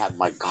where I have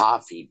my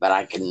coffee, but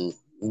I can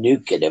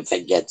nuke it if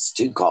it gets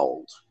too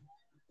cold.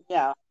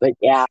 Yeah. But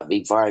yeah,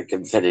 before I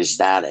can finish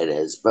that, it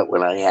is. But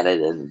when I had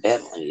it in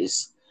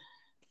Bentley's,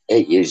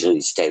 it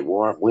usually stayed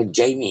warm. When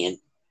Jamie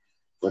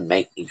would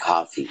make me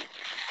coffee,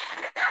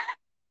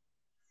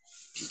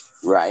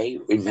 right?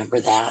 Remember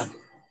that?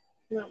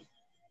 No.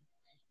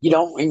 You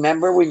don't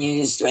remember when you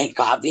used to make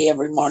coffee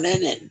every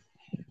morning and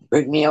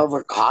bring me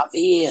over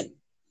coffee, and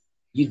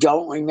you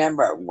don't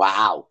remember?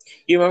 Wow.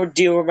 Do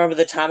you remember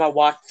the time I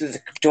walked through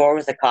the door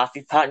with a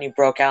coffee pot and you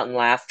broke out in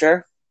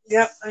laughter?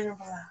 Yep, I know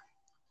that.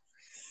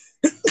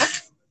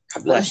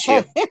 God bless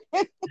you.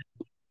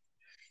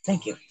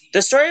 thank you.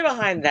 The story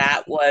behind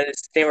that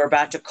was they were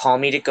about to call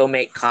me to go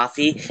make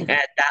coffee, and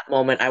at that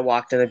moment I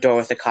walked in the door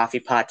with a coffee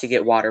pot to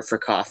get water for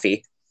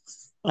coffee.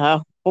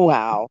 Oh,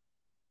 wow.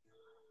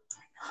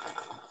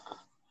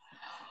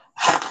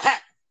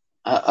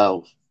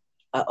 Uh-oh.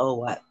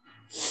 What?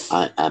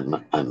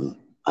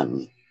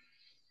 I'm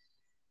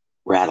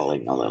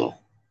rattling a little.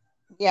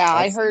 Yeah,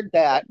 I heard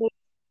that.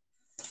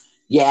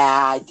 Yeah,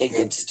 I think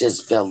it's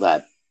just filled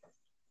up.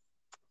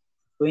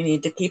 We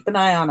need to keep an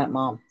eye on it,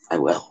 Mom. I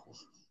will.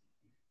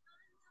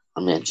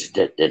 I mentioned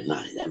it, didn't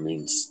I? That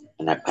means,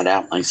 and I put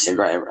out my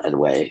cigarette right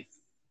away.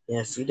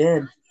 Yes, you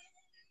did.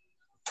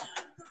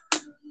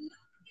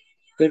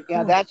 Good.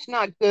 Yeah, that's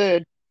not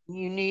good.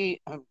 You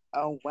need.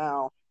 Oh,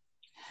 wow.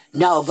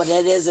 No, but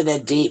it isn't a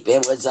deep.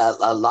 It was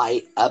a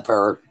light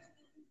upper.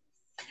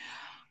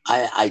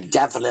 I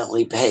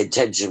definitely pay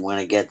attention when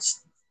it gets,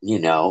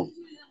 starts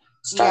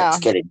Yeah.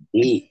 getting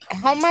deep.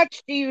 How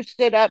much do you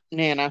sit up,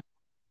 Nana?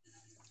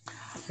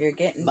 You're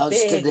getting Most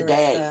big, of the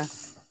day.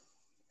 Rissa.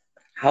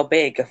 How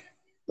big?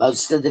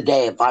 Most of the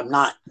day, if I'm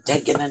not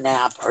taking a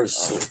nap or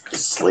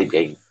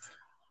sleeping,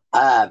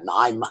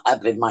 I'm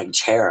up in my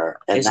chair,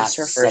 and Is that's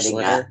this her first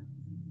sitting up. litter?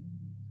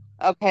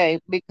 Okay,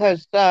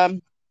 because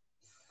that's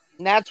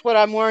what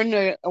I'm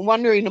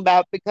wondering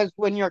about. Because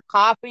when you're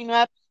coughing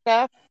up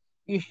stuff,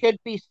 you should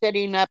be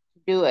sitting up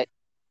to do it.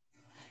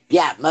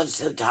 Yeah, most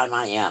of the time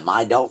I am.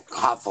 I don't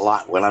cough a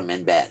lot when I'm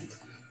in bed.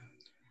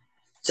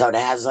 So it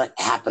hasn't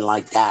happened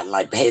like that. And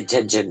I pay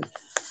attention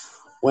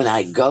when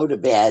I go to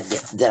bed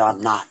that I'm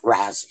not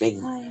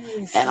rasping.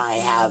 And I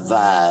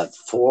have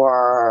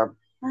 4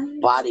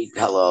 body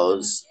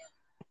pillows.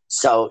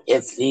 So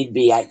if need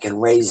be, I can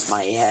raise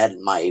my head,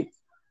 my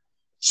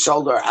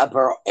shoulder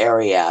upper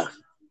area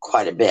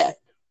quite a bit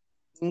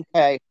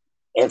Okay.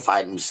 if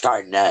I'm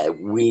starting to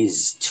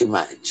wheeze too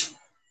much.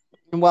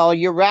 Well,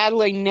 you're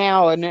rattling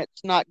now, and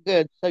it's not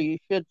good. So you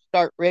should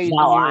start raising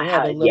No, your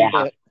head a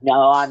little bit.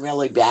 No, I'm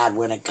really bad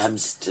when it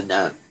comes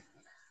to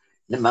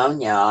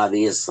pneumonia,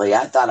 obviously.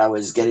 I thought I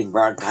was getting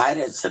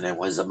bronchitis and it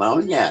was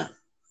ammonia.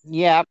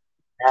 Yeah.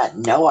 I had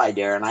no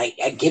idea. And I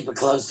keep a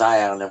close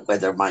eye on it,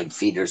 whether my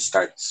feet are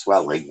start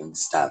swelling and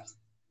stuff.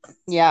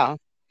 Yeah.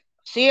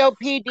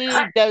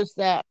 COPD does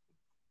that.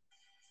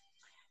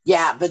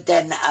 Yeah, but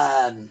then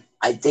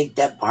I think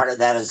that part of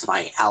that is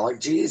my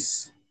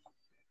allergies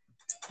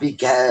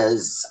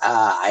because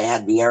I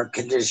had the air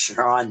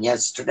conditioner on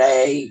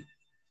yesterday.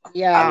 I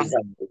Yeah. was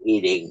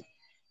overheating.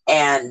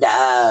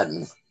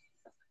 And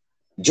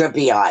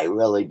drippy eye,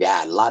 really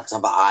bad. Lots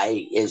of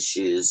eye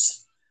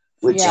issues,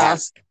 which Yeah.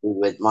 has to do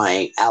with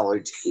my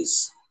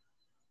allergies.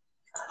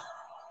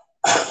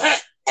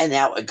 And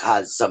that would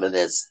cause some of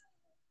this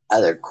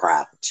other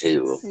crap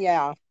too.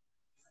 Yeah.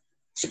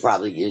 Should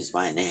probably use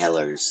my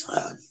inhalers.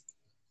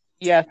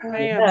 Yes,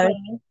 ma'am. Okay.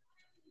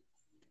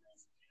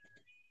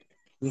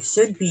 You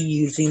should be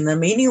using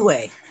them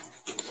anyway.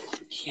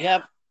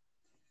 Yep.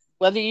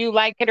 Whether you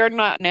like it or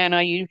not,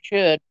 Nana, you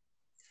should.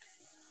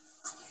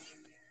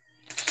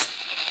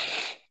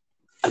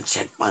 I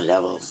checked my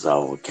levels,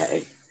 so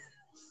okay.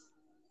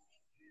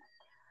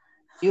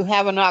 You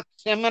have an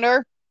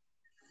oximeter?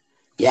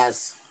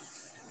 Yes.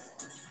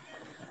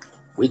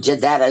 We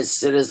did that as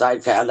soon as I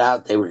found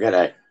out they were going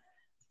to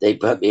They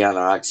put me on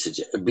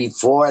oxygen.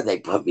 Before they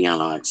put me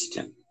on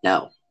oxygen.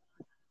 No.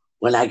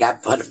 When I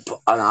got put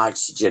on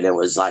oxygen, it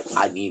was like,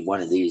 I need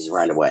one of these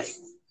right away.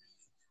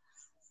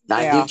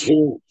 Yeah.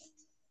 92?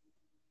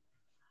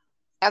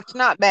 That's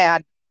not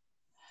bad.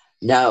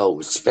 No,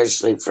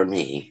 especially for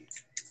me.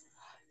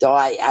 Though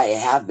I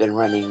have been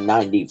running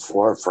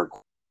 94 for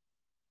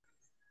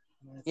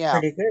Yeah.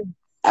 Pretty good.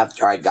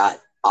 after I got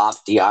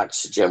off the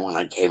oxygen when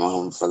I came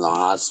home from the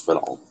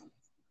hospital.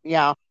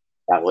 Yeah.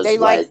 That was They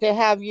what. like to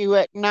have you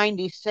at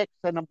 96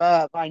 and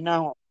above. I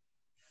know.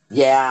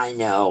 Yeah, I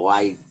know.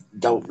 I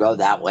don't go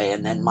that way.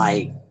 And then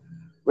my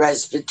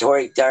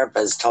respiratory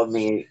therapist told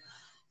me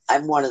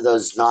I'm one of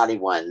those naughty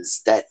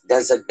ones that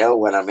doesn't know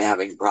when I'm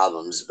having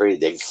problems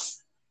breathing.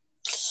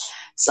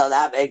 So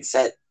that makes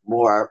it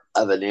more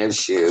of an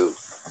issue.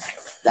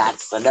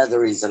 That's another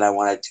reason I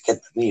wanted to get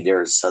the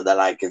meters so that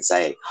I could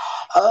say,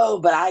 oh,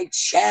 but I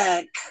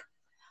check.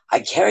 I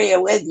carry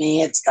it with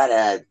me. It's got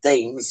a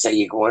thing so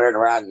you can wear it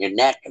around your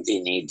neck if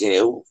you need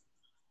to.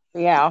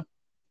 Yeah.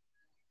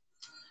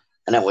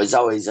 And it was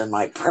always in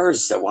my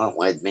purse that went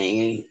with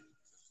me.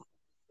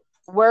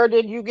 Where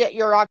did you get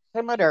your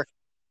oximeter?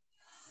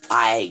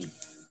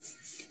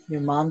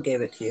 Your mom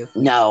gave it to you.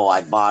 No,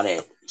 I bought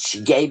it.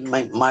 She gave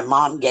my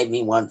mom gave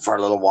me one for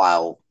a little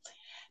while,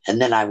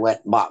 and then I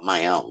went and bought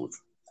my own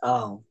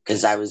Oh.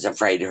 because I was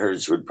afraid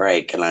hers would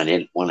break, and I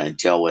didn't want to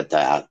deal with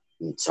that.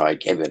 And so I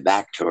gave it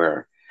back to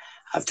her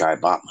after I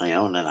bought my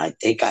own, and I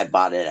think I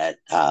bought it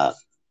at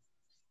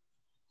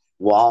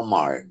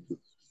Walmart.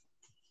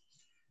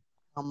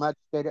 How much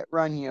did it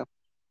run you?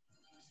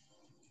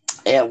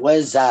 It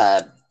was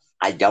I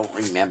don't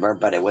remember,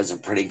 but it was a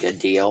pretty good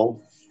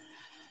deal.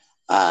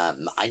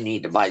 I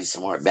need to buy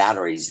some more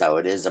batteries though.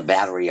 It is a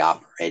battery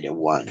operated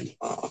one.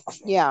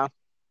 Yeah.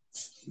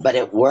 But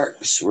it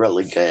works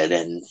really good,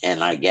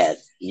 and I get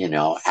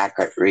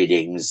accurate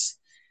readings.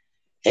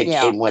 It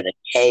Yeah. came with a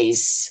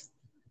case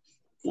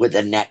with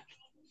a neck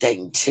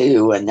thing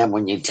too, and then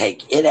when you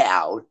take it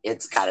out,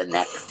 it's got a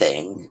neck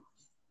thing.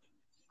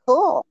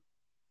 Cool.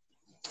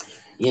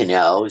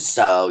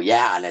 So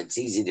yeah, and it's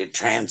easy to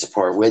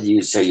transport with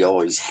you, so you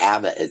always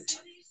have it.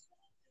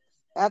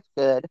 That's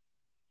good.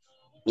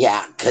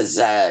 Yeah, because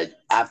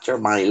after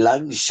my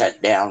lungs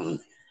shut down,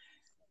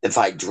 if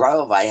I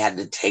drove, I had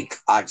to take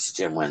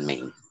oxygen with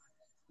me.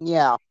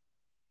 Yeah.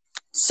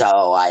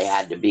 So I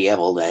had to be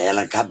able to, and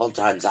a couple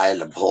times I had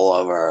to pull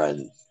over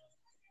and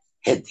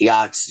hit the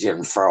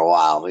oxygen for a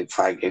while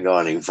before I could go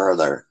any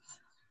further.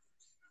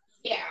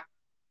 Yeah.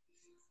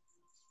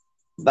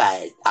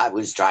 But I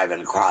was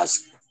driving across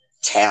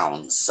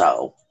town,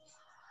 so.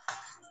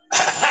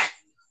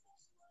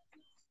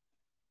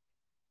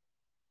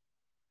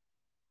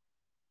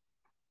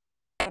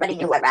 Everybody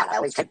knew what route. I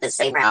always took the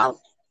same route.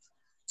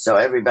 So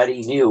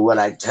everybody knew what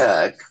I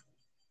took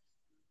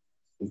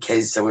in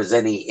case there was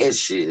any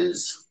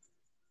issues.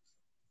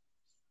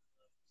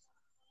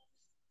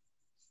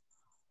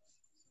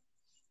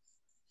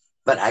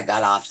 But I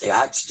got off the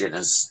oxygen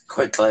as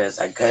quickly as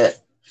I could.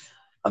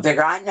 I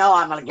figure I know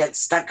I'm going to get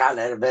stuck on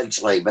it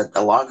eventually, but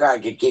the longer I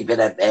can keep it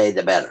at bay,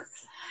 the better.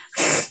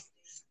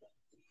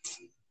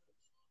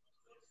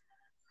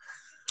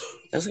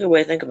 That's a good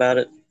way to think about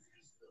it.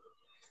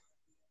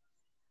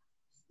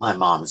 My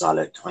mom's on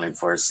it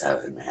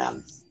 24/7,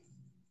 man.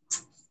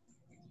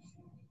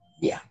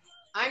 Yeah.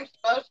 I'm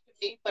supposed to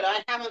be, but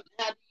I haven't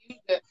had to use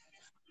it.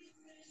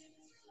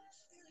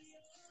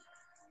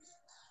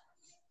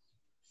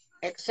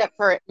 Except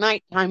for at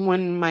nighttime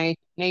when my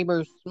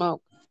neighbors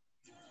smoke.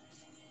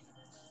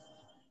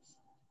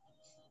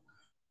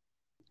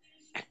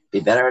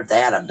 Be better if they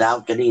had a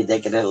balcony.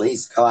 They could at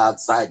least go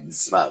outside and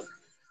smoke.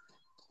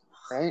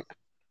 Right?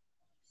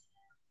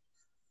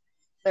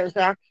 There's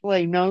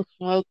actually no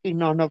smoking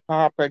on the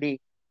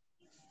property.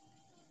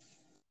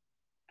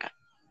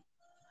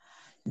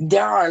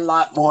 There are a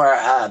lot more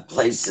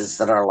places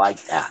that are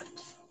like that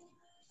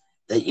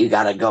you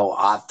got to go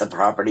off the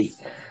property.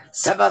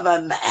 Some of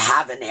them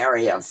have an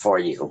area for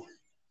you.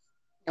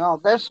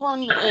 No, this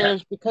one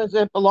is because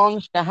it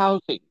belongs to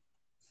housing.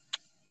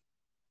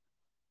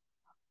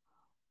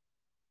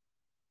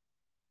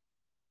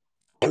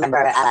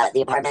 Remember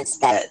the apartments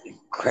that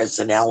Chris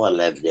and Ella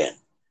lived in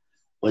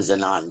was a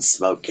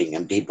non-smoking,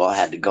 and people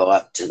had to go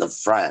up to the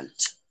front,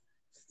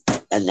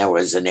 and there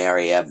was an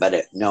area,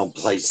 but no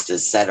place to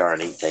sit or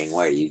anything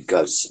where you'd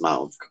go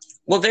smoke.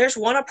 Well, there's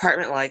one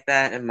apartment like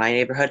that in my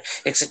neighborhood,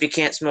 except you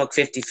can't smoke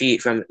 50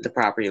 feet from the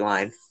property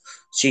line.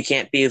 So you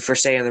can't be for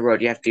stay on the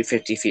road. You have to be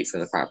 50 feet from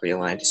the property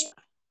line.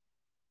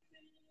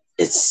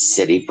 It's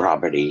city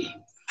property.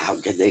 How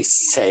could they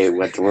say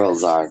what the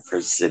rules are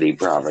for city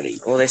property?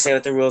 Well, they say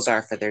what the rules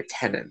are for their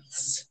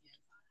tenants.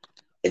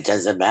 It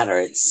doesn't matter.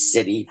 It's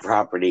city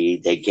property.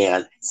 They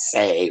can't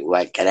say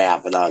what can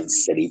happen on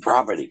city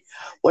property.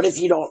 What if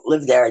you don't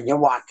live there and you're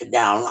walking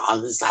down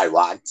on the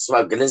sidewalk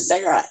smoking a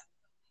cigarette?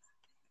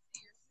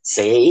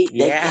 See?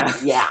 Yeah.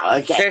 Yeah,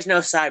 okay. There's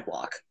no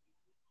sidewalk.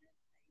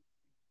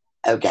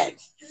 Okay.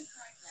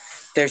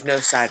 There's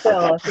no sidewalk.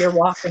 So if you're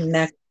walking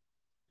next,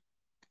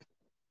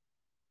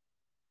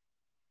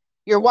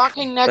 You're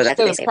walking But next that's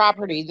to what they the say.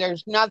 property.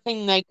 There's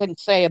nothing they can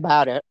say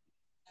about it.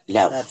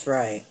 No, That's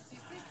right.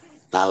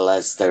 not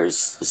unless there's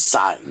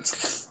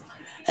signs.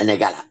 And they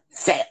got a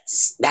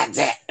fence. That's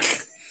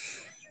it.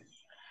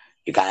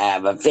 You gotta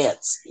have a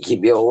fence.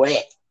 Keep you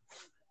away.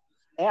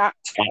 Yeah.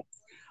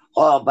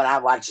 Oh, but I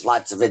watched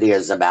lots of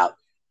videos about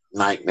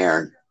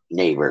nightmare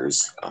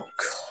neighbors Oh,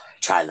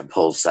 trying to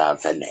pull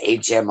stuff and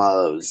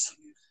HMOs,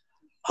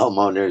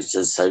 homeowners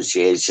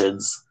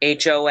associations,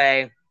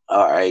 HOA.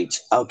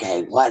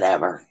 okay,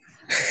 whatever.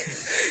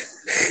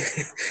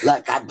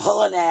 Look, I'm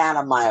pulling it out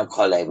of my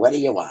Okole. What do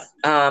you want?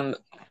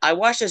 I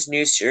watched this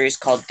new series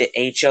called The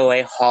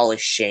HOA Hall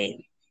of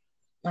Shame,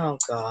 Oh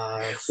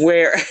gosh.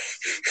 where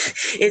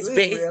Do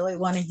we really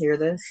want to hear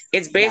this?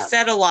 it's based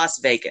out of Las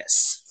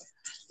Vegas.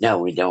 No,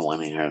 we don't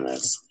want to hear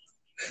this.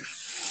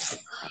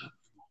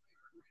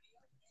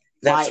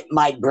 That's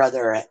My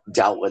brother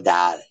dealt with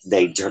that.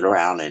 They turned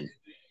around and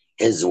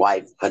his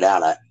wife put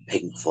out a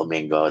pink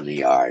flamingo in the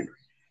yard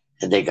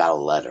and they got a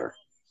letter.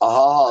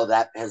 Oh,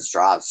 that pissed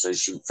her off. So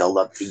she filled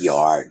up the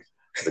yard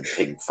with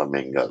pink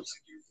flamingos.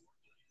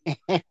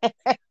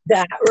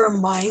 That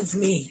reminds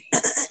me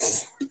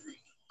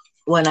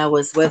when I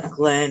was with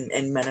Glenn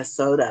in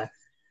Minnesota,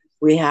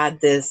 we had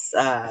this,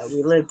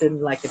 we lived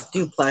in like a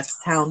duplex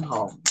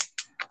townhome.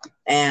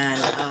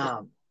 And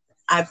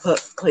I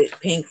put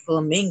pink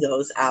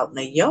flamingos out in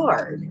the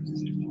yard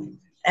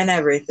and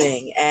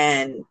everything.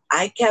 And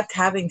I kept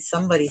having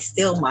somebody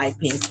steal my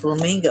pink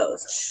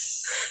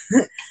flamingos.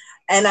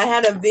 And I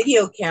had a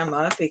video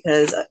camera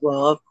because,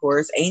 well, of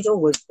course, Angel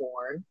was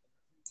born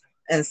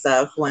and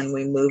stuff when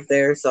we moved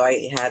there. So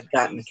I had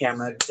gotten the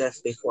camera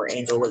just before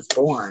Angel was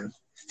born.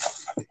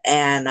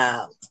 And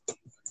I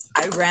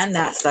ran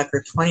that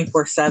sucker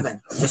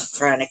 24/7 just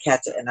trying to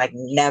catch it. And I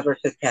never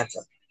could catch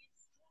it.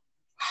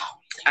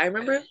 I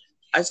remember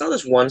I saw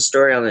this one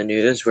story on the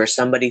news where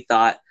somebody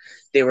thought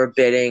they were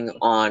bidding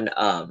on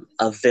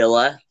a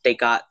villa they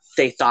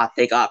thought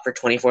they got for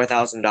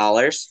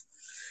 $24,000.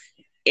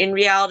 In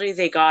reality,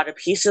 they got a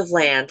piece of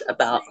land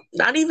about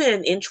not even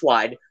an inch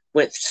wide,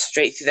 went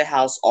straight through the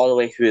house all the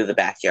way through the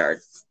backyard.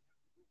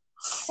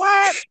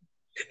 What?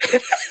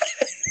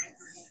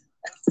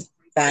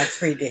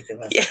 That's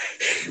ridiculous. Yeah.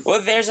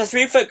 Well, there's a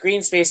 3-foot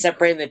green space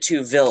separating the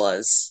two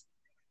villas.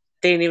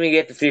 They didn't even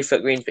get the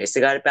 3-foot green space. They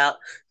got about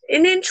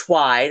an inch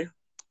wide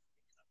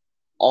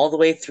all the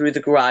way through the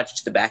garage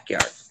to the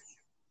backyard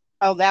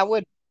Oh, that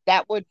would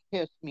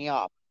piss me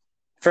off.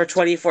 for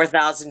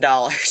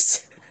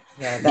 $24,000.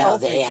 Yeah, that No,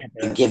 was they have to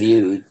ridiculous. give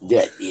you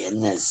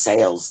in the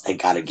sales. They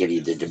got to give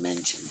you the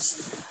dimensions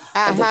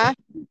of the Uh-huh.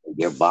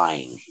 you're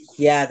buying.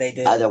 Yeah, they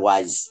do.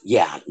 Otherwise,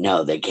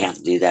 no, they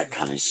can't do that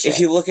kind of shit. If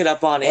you look it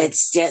up on it,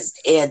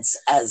 It's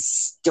a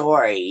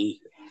story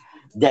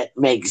that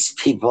makes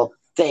people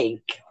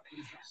think.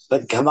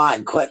 But come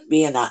on, quit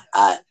being a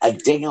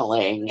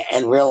ding-a-ling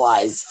and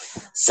realize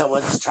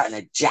someone's trying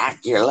to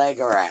jack your leg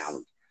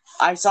around.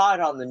 I saw it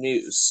on the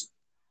news.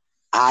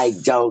 I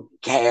don't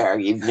care.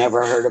 You've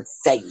never heard of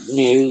fake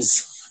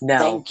news? No.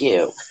 Thank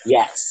you.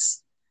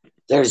 Yes.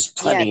 There's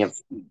plenty of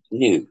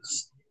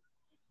news.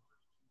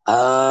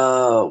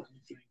 Oh,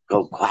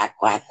 go quack,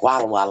 quack,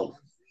 waddle, waddle.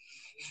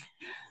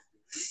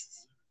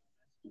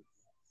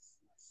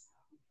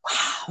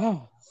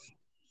 Oh.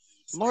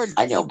 Lord,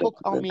 I know, people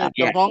but- call me at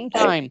yeah, the wrong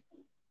time.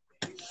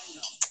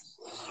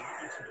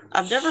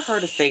 I've never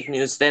heard of fake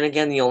news. Then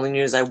again, the only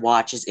news I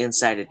watch is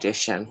Inside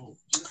Edition.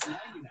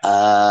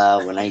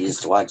 When I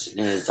used to watch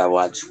news, I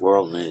watched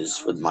world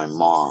news with my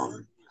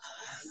mom.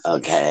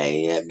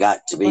 Okay, it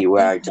got to be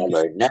where I told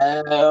her,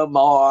 no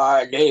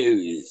more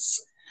news.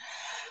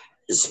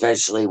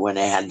 Especially when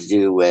it had to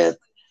do with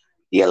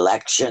the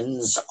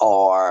elections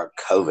or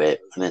COVID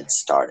when it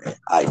started.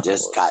 I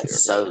just got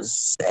so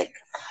sick.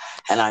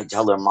 And I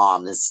told her,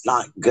 Mom, it's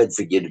not good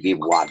for you to be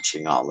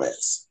watching all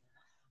this.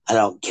 I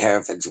don't care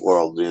if it's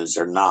world news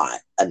or not.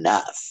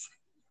 Enough.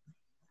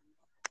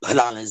 Put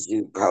on a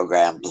zoo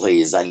program,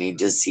 please. I need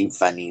to see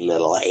funny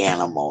little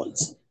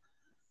animals.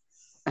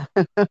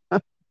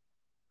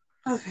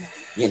 Okay.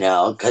 You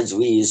know, because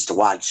we used to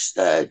watch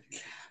the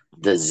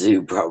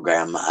zoo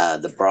program,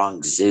 the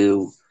Bronx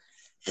Zoo,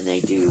 and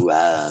they do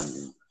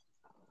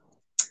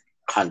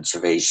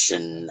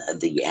conservation of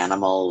the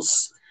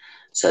animals.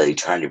 So they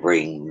try to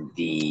bring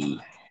the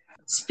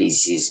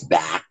species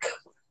back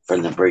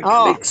from the brink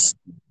of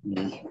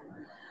extinction.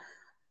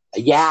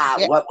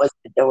 Yeah, what was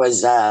it? There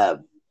was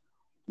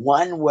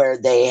one where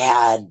they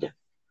had,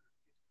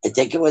 I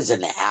think it was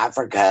in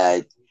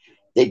Africa,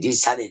 they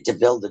decided to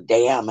build a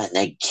dam and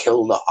they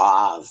killed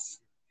off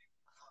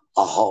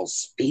a whole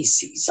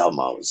species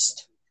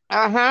almost.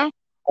 Uh-huh.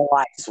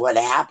 Otherwise, what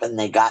happened,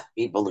 they got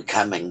people to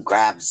come and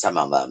grab some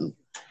of them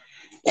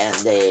and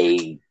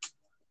they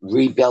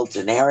rebuilt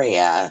an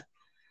area.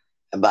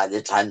 And by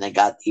the time they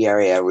got the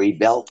area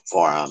rebuilt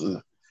for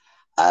them,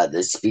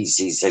 the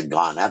species had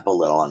gone up a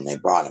little and they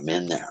brought them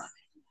in there.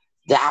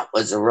 That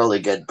was a really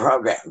good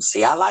program.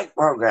 See, I like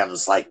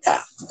programs like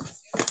that.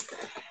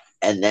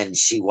 And then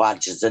she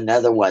watches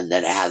another one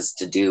that has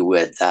to do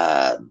with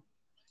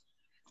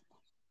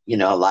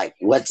like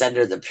What's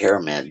Under the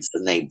Pyramids,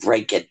 and they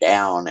break it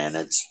down, and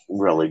it's a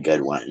really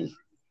good one.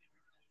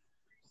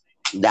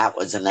 That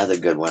was another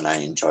good one I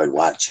enjoyed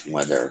watching,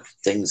 whether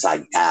things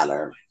like that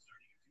are,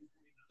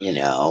 you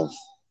know,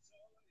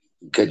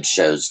 good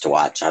shows to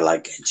watch. I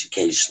like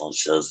educational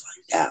shows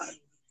like that.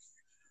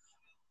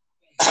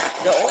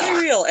 The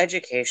only real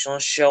educational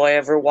show I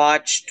ever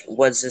watched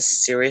was a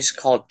series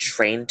called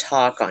Train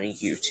Talk on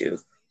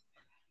YouTube.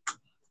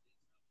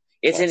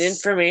 It's an Yes.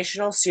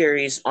 informational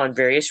series on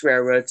various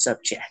railroad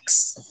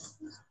subjects.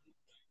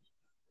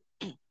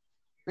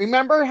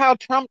 Remember how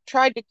Trump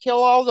tried to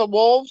kill all the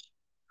wolves?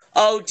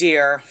 Oh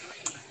dear.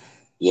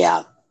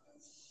 Yeah.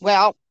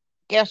 Well,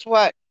 guess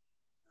what?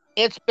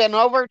 It's been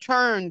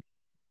overturned.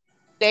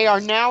 They are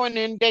now an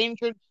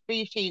endangered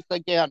species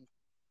again.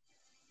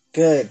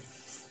 Good.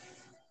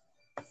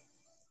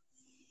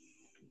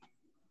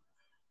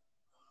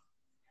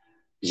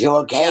 You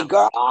okay, Yeah.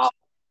 girl?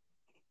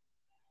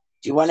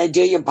 Do you want to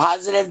do your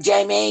positive,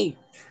 Jamie?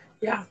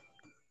 Yeah.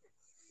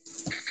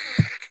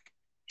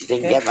 You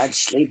didn't get much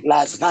sleep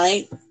last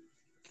night?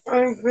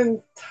 I've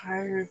been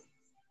tired.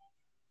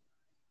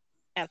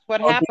 That's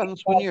what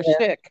happens when you're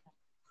sick.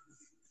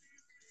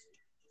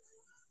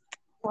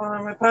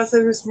 My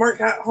positive is Mark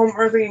got home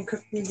early and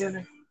cooked me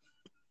dinner.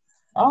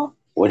 Oh,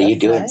 What are you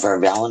that's doing nice. for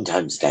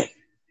Valentine's Day?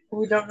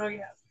 We don't know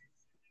yet.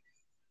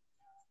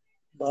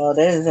 Well, it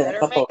is in a Better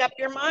couple. make up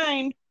your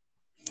mind.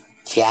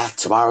 Yeah,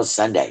 tomorrow's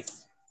Sunday.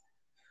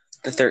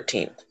 The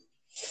 13th.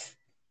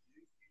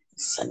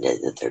 Sunday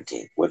the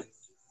 13th. What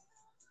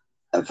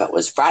if it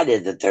was Friday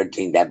the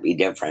 13th? That'd be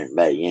different,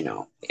 but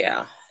Yeah.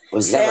 it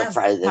was never Sam,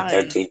 Friday the hi.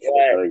 13th. It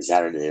was always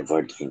Saturday the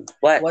 14th.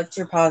 What? What's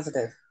your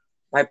positive?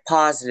 My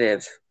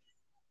positive.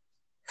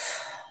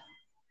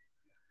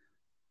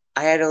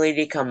 I had a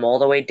lady come all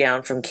the way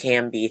down from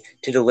Canby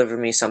to deliver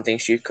me something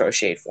she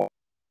crocheted for me.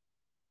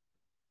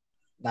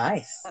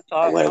 Nice. That's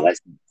What awesome.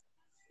 was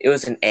It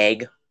was an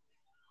egg.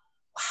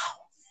 Wow.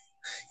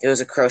 It was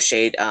a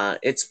crocheted.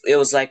 It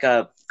was like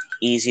a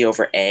easy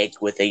over egg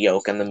with a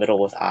yolk in the middle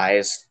with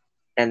eyes,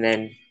 and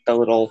then the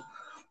little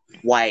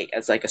white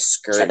as like a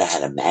skirt. Should have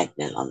had a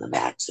magnet on the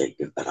back so you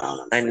could put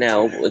on. I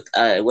know,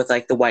 with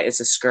like the white as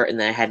a skirt, and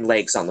then it had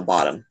legs on the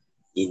bottom.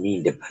 You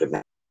need to put a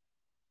magnet.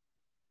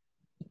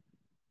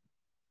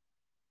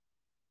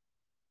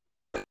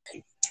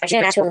 I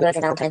shouldn't ask what we're doing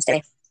for Valentine's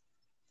Day.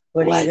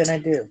 What are you What? gonna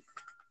do?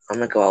 I'm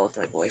gonna go out with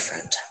my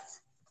boyfriend.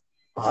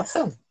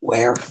 Awesome.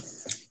 Where?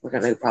 We're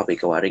gonna probably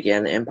go out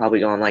again and probably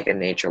go on like a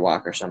nature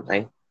walk or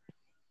something.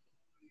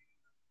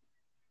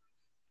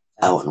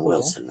 Oh, That's in cool.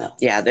 Wilsonville.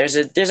 Yeah, there's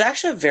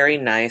actually a very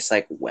nice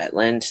like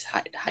wetland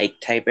hike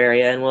type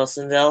area in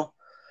Wilsonville.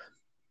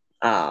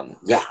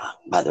 Yeah,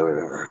 by the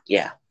river.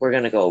 Yeah, we're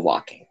gonna go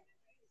walking.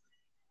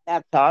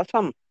 That's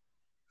awesome.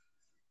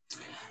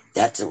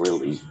 That's a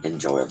really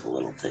enjoyable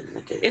little thing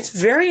to do. It's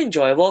very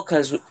enjoyable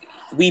because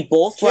we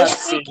both love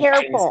Just be seeing things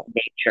careful. in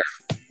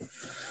nature.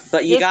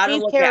 But you Just gotta be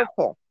look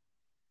careful.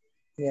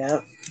 Yeah.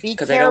 Be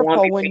 'Cause I don't want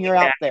careful people when getting you're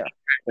out bad.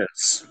 there.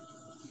 out.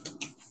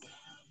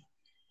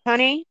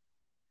 Honey,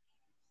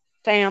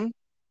 Sam,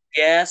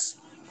 Yes.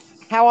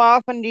 how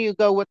often do you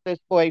go with this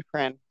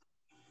boyfriend?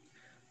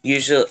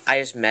 Usually, I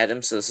just met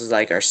him, so this is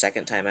like our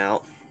second time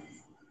out.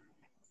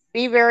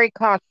 Be very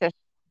cautious.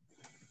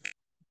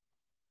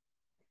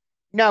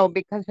 No,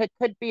 because it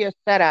could be a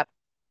setup.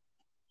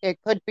 It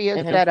could be a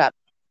Mhm. setup.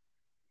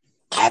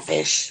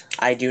 Catfish.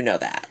 I do know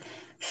that.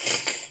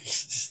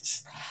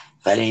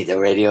 Funny, the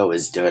radio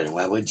was doing,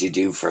 what would you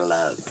do for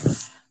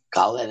love?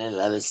 Call in and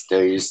let us know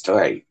your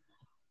story.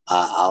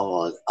 I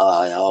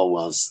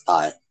almost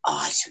thought,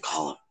 I should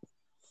call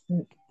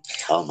him.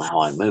 Tell him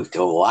how I moved to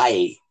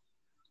Hawaii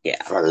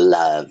Yeah. for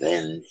love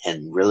and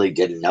really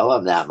didn't know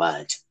him that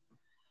much.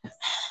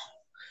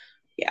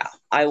 Yeah,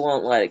 I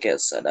won't let it get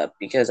set up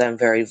because I'm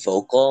very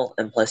vocal,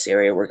 and plus the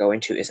area we're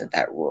going to isn't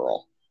that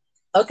rural.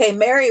 Okay,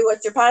 Mary,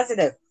 what's your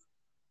positive?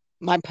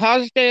 My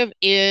positive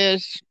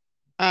is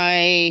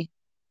I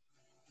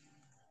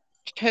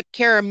took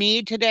care of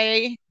me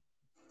today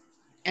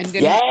and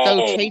didn't go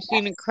Yay!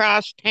 chasing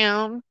across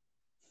town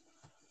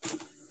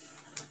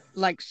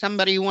like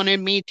somebody wanted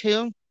me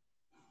to,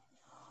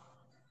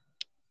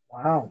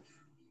 Wow.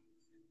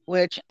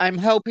 which I'm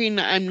hoping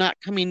I'm not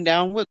coming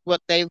down with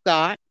what they've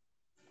got.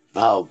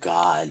 Oh,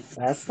 God.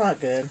 That's not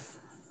good.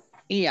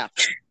 Yeah,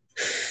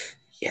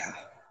 Yeah.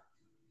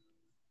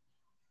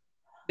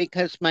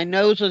 because my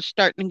nose is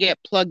starting to get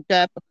plugged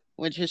up,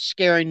 which is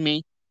scaring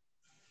me.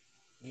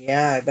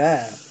 Yeah, I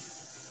bet.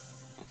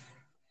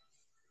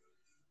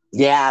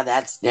 Yeah,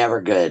 that's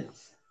never good.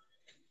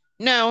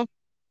 No,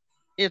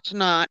 it's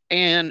not,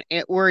 and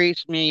it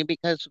worries me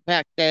because the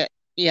fact that,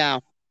 yeah,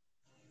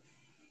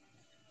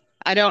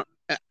 I don't,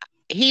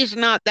 he's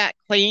not that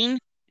clean,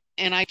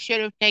 and I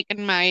should have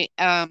taken my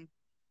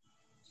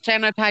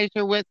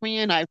sanitizer with me,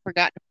 and I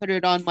forgot to put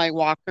it on my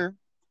walker.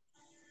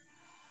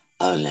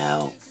 Oh,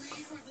 no.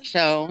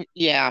 So,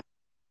 yeah.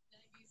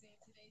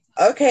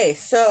 Okay,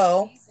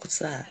 so What's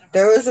that?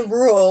 there was a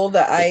rule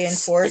that I It's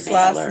enforced an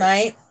last alert.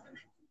 night.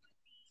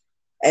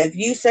 If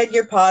you said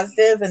you're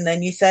positive and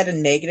then you said a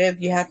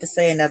negative, you have to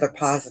say another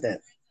positive.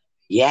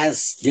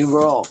 Yes, new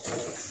rule.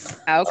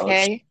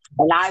 Okay.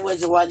 And I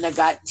was the one that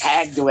got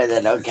tagged with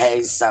it,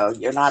 okay? So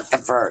you're not the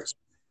first.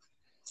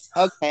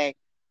 Okay.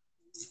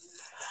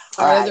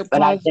 All Our right, other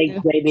but I think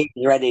positive. Jamie's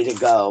ready to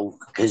go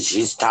because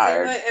she's Good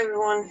tired. night,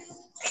 everyone.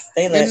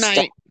 Stay Good lit.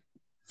 night.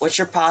 What's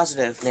your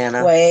positive,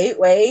 Nana?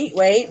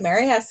 Wait.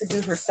 Mary has to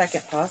do her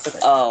second positive.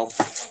 Oh.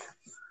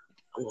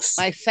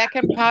 My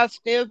second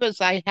positive is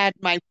I had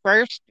my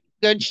first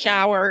good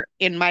shower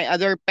in my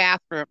other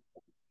bathroom.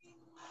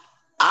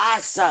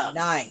 Awesome.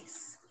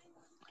 Nice.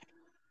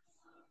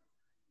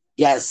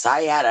 Yes,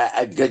 I had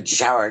a good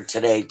shower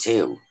today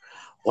too.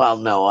 Well,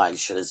 no, I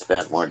should have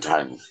spent more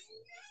time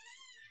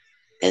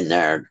in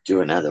there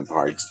doing other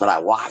parts, but I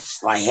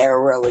washed my hair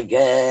really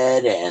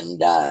good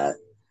and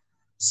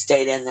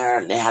stayed in there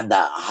and they had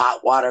the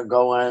hot water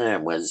going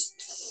and was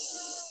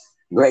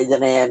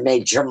breathing in,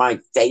 made sure my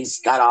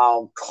face got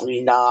all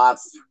cleaned off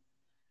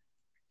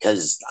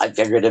because I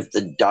figured if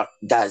the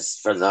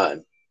dust for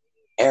the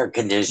air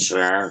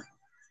conditioner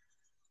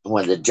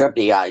with the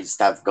drippy eye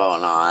stuff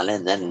going on,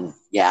 and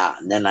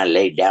then I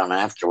laid down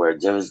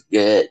afterwards. It was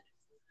good.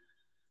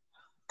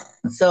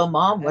 So,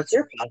 Mom, what's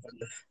your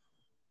positive?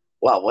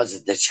 Well, it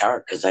wasn't the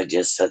shower because I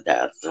just said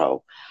that.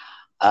 So,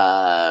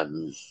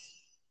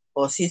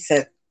 Well, she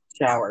said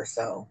shower,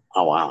 so.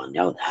 oh wow, I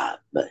know that,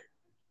 but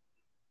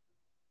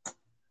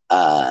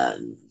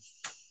um,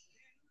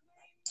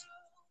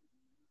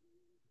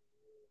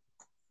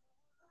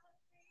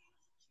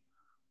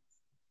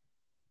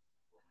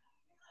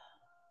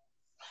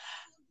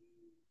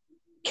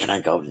 can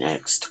I go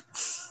next?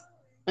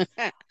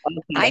 Okay,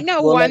 I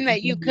know we'll let one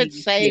that you could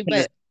say,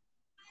 but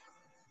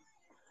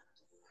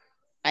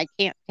I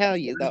can't tell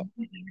you though.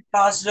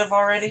 Positive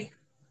already?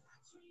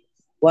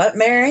 What,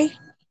 Mary?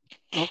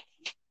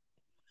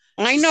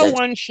 I She know said-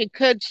 one she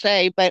could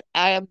say, but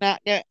I am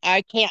not.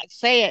 I can't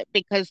say it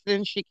because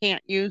then she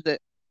can't use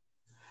it.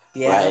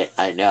 Yeah. Right,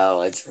 I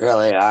know it's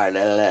really hard,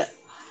 isn't it?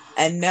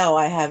 And no,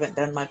 I haven't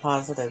done my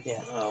positive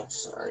yet. Oh,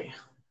 sorry.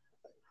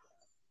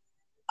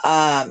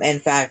 In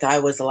fact, I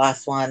was the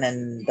last one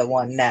and the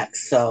one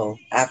next. So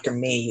after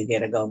me, you get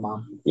to go,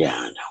 Mom. Yeah,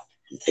 I know.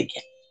 I'm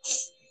thinking.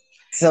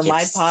 So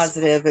my Yes.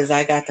 positive is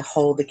I got to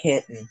hold the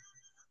kitten.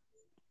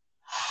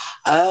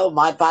 Oh,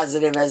 my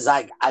positive is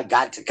I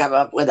got to come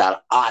up with an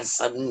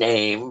awesome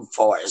name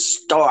for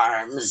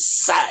Storm's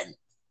son.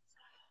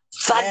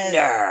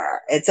 Thunder.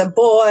 It's a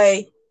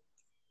boy.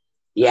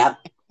 Yep.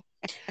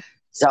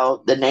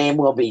 So the name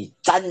will be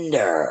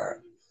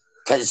Thunder.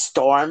 Because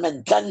storm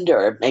and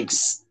thunder, it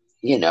makes,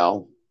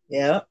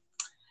 Yep,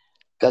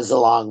 goes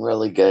along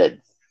really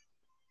good.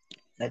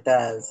 it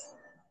does.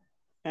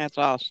 That's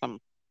awesome.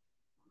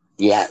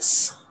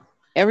 Yes.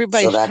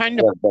 Everybody's that's trying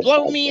to a big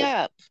blow me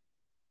positive. up.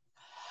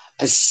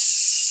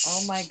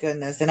 Oh my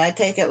goodness. And I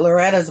take it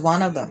Loretta's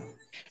one of them.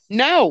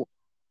 No,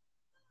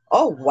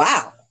 Oh,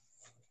 wow.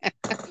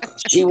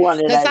 She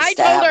wanted because us I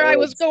to told have her I her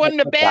was going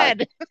to exercise.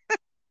 bed.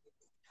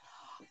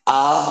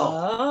 Oh,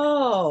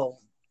 Oh,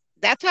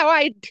 That's how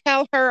I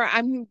tell her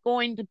I'm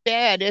going to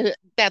bed.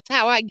 That's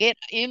how I get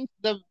into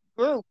the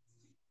group.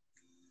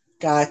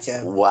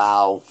 gotcha.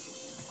 wow.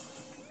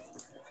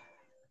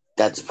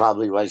 That's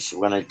probably why she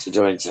wanted to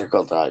join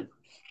Circle Time.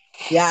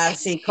 Yeah,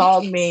 she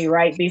called me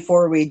right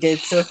before we did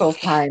circle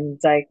time.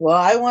 It's like, well,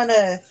 I want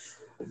to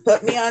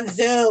put me on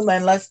Zoom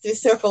and let's do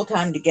circle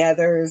time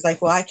together. It's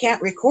like, well, I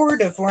can't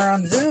record if we're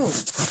on Zoom.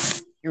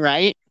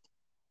 Right?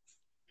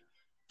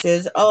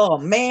 Says, oh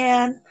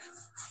man.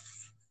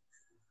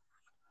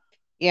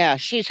 Yeah,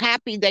 she's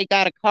happy they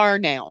got a car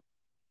now.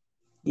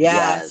 Yeah,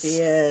 Yes. she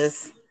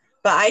is.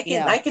 But I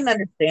Yeah. can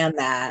understand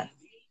that.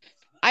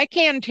 I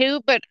can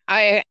too, but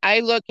I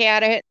look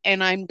at it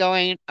and I'm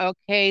going,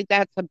 okay,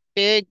 that's a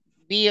big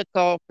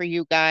vehicle for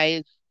you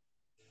guys.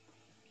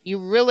 You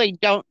really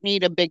don't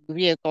need a big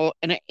vehicle,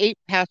 an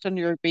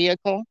 8-passenger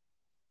vehicle.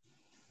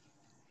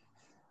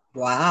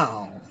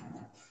 Wow.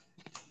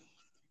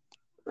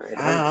 Right,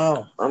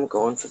 Wow. I'm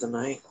going for the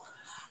night.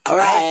 All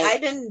right. I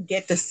didn't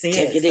get to see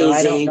Take it, it so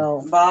I don't easy.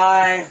 know.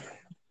 Bye.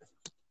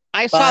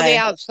 I saw the Bye.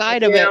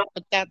 outside of it,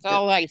 but that's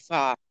all I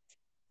saw.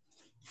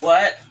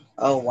 What?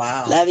 Oh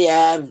wow. Love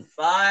you.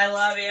 Bye,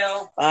 love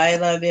you. Bye,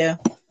 love you.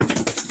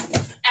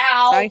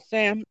 Ow. Bye,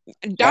 Sam.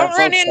 Don't Careful,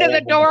 run into the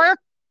Sam. door.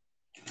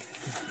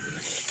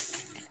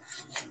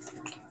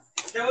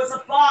 There was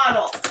a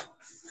bottle.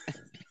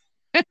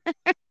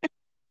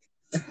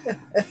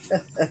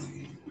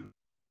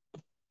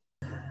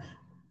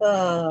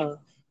 Oh.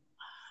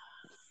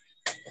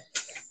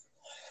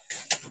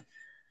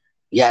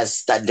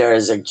 Yes, Thunder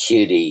is a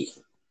cutie.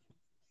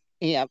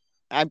 Yeah,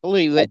 I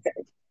believe it.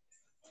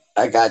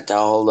 I got to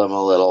hold him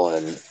a little,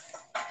 and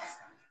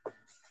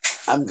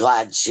I'm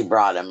glad she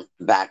brought him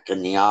back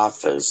in the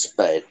office,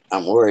 but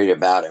I'm worried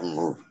about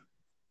him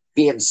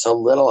being so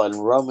little and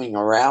roaming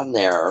around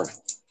there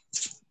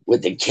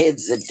with the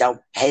kids that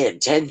don't pay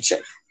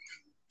attention.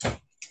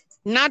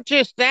 Not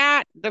just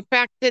that, the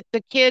fact that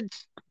the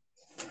kids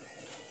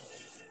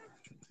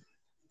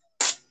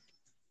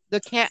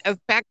the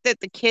fact that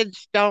the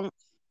kids don't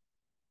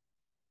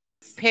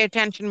pay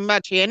attention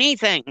much to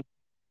anything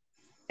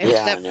Yeah, I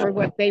except know. for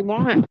what they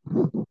want.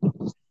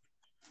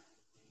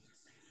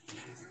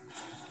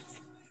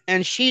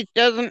 And she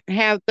doesn't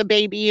have the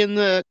baby in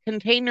the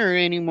container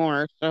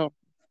anymore, so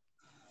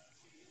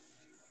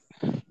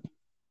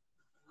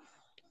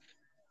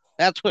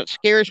that's what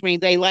scares me.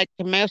 They like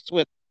to mess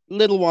with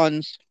little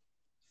ones.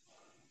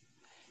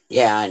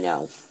 Yeah, I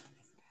know.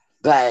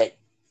 But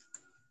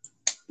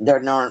they're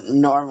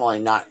normally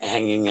not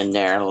hanging in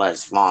there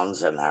unless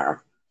mom's in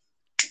there.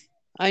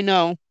 I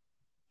know.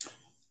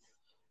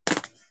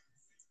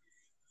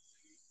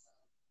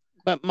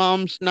 But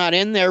mom's not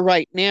in there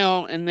right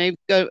now, and they've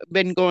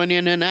been going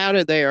in and out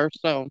of there,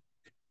 so.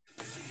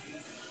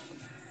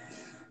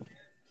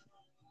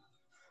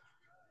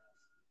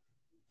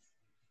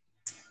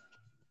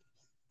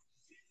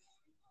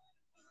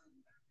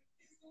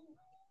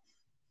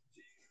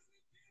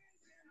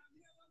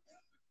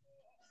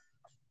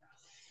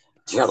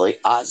 It's really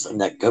awesome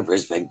that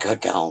Cooper's been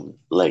cooking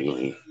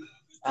lately.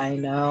 I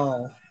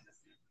know.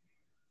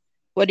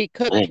 What he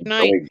cooked And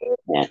tonight, really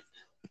good,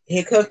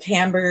 He cooked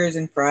hamburgers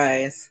and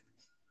fries.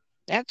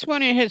 that's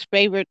one of his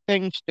favorite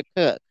things to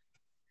cook.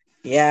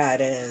 Yeah,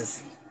 it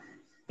is.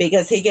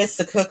 Because he gets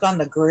to cook on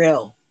the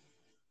grill.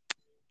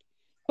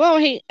 Well,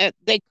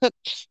 they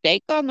cooked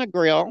steak on the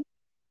grill.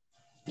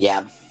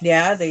 yeah.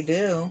 Yeah, they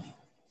do.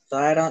 So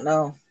I don't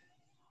know.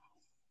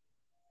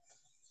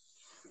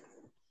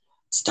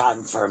 It's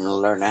time for him to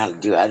learn how to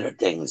do other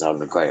things on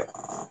the grill.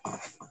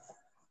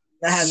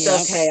 That's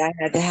Yep. okay. I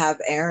had to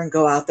have Aaron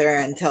go out there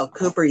and tell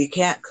Cooper you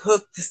can't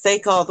cook the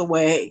steak all the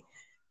way.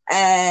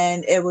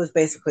 And it was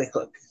basically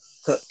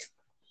cooked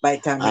by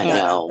the time I he got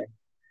out know. there.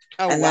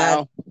 Oh, And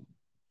wow.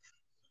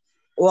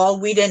 Well,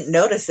 we didn't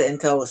notice it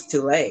until it was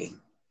too late.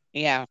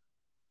 Yeah.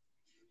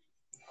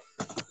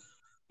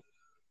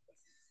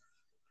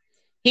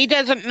 He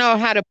doesn't know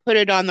how to put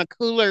it on the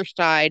cooler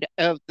side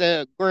of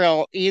the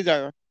grill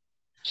either,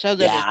 so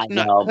that Yeah, I it's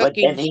not know. But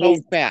cooking then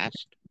so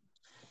fast.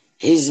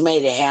 he's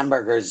made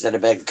hamburgers that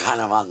have been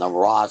kind of on the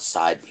raw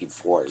side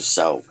before,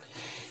 so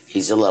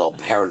he's a little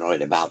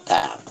paranoid about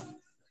that.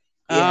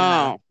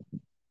 Yeah. Oh,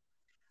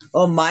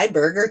 Well, my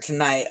burger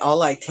tonight,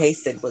 all I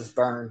tasted was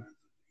burn.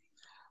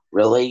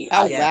 Really?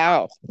 oh, Yeah.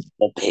 wow.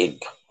 The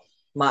pink.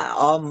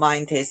 All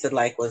mine tasted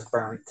like was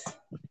burnt.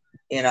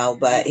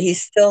 But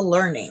he's still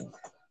learning.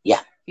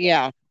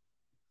 Yeah.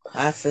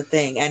 That's the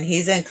thing. And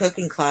he's in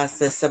cooking class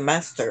this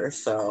semester,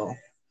 so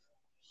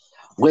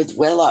With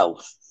Willow.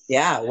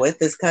 yeah, with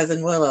his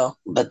cousin Willow.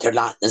 But they're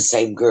not in the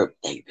same group,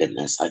 thank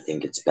goodness. I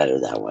think it's better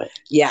that way.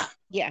 Yeah.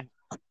 Yeah.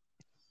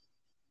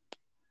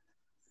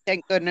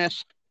 Thank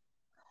goodness.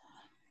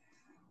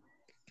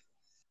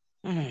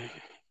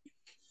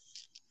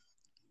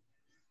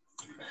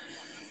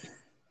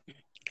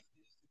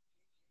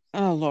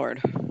 Oh,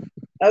 Lord.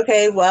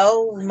 Okay,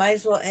 well, we might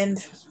as well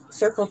end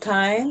circle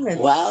time.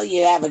 Well,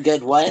 you have a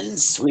good one.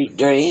 Sweet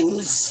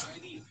dreams.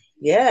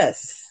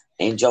 Yes.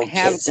 Angel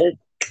Have- kisses.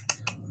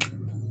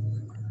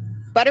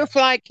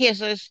 Butterfly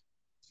kisses.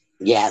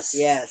 Yes.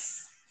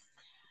 Yes.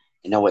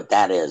 You know what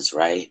that is,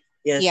 right?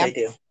 Yes, Yep. I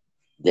do.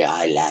 The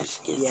eyelash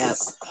kisses. Yep.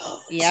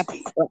 Oh, Yep.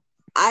 sweet.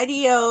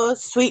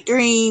 Adios, sweet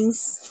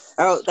dreams.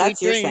 Oh, that's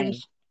Sweet your saying.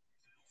 dreams.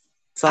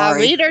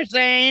 Sorry.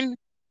 Wiedersehen.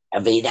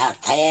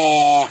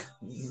 Wiedersehen.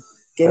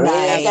 Good Auf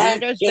night.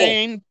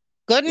 Wiedersehen.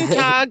 Guten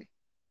Tag.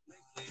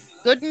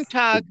 Guten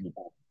Tag.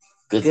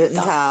 Guten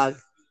Tag.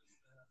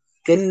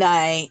 Good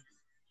night.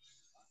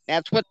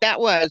 That's what that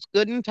was.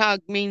 Guten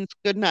Tag means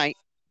good night.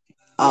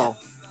 Oh.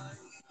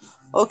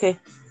 Okay.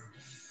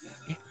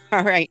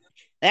 All right.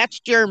 That's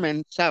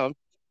German. So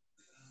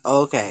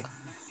Okay.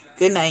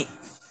 Good night.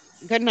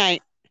 good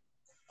night.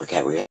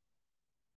 Okay, we're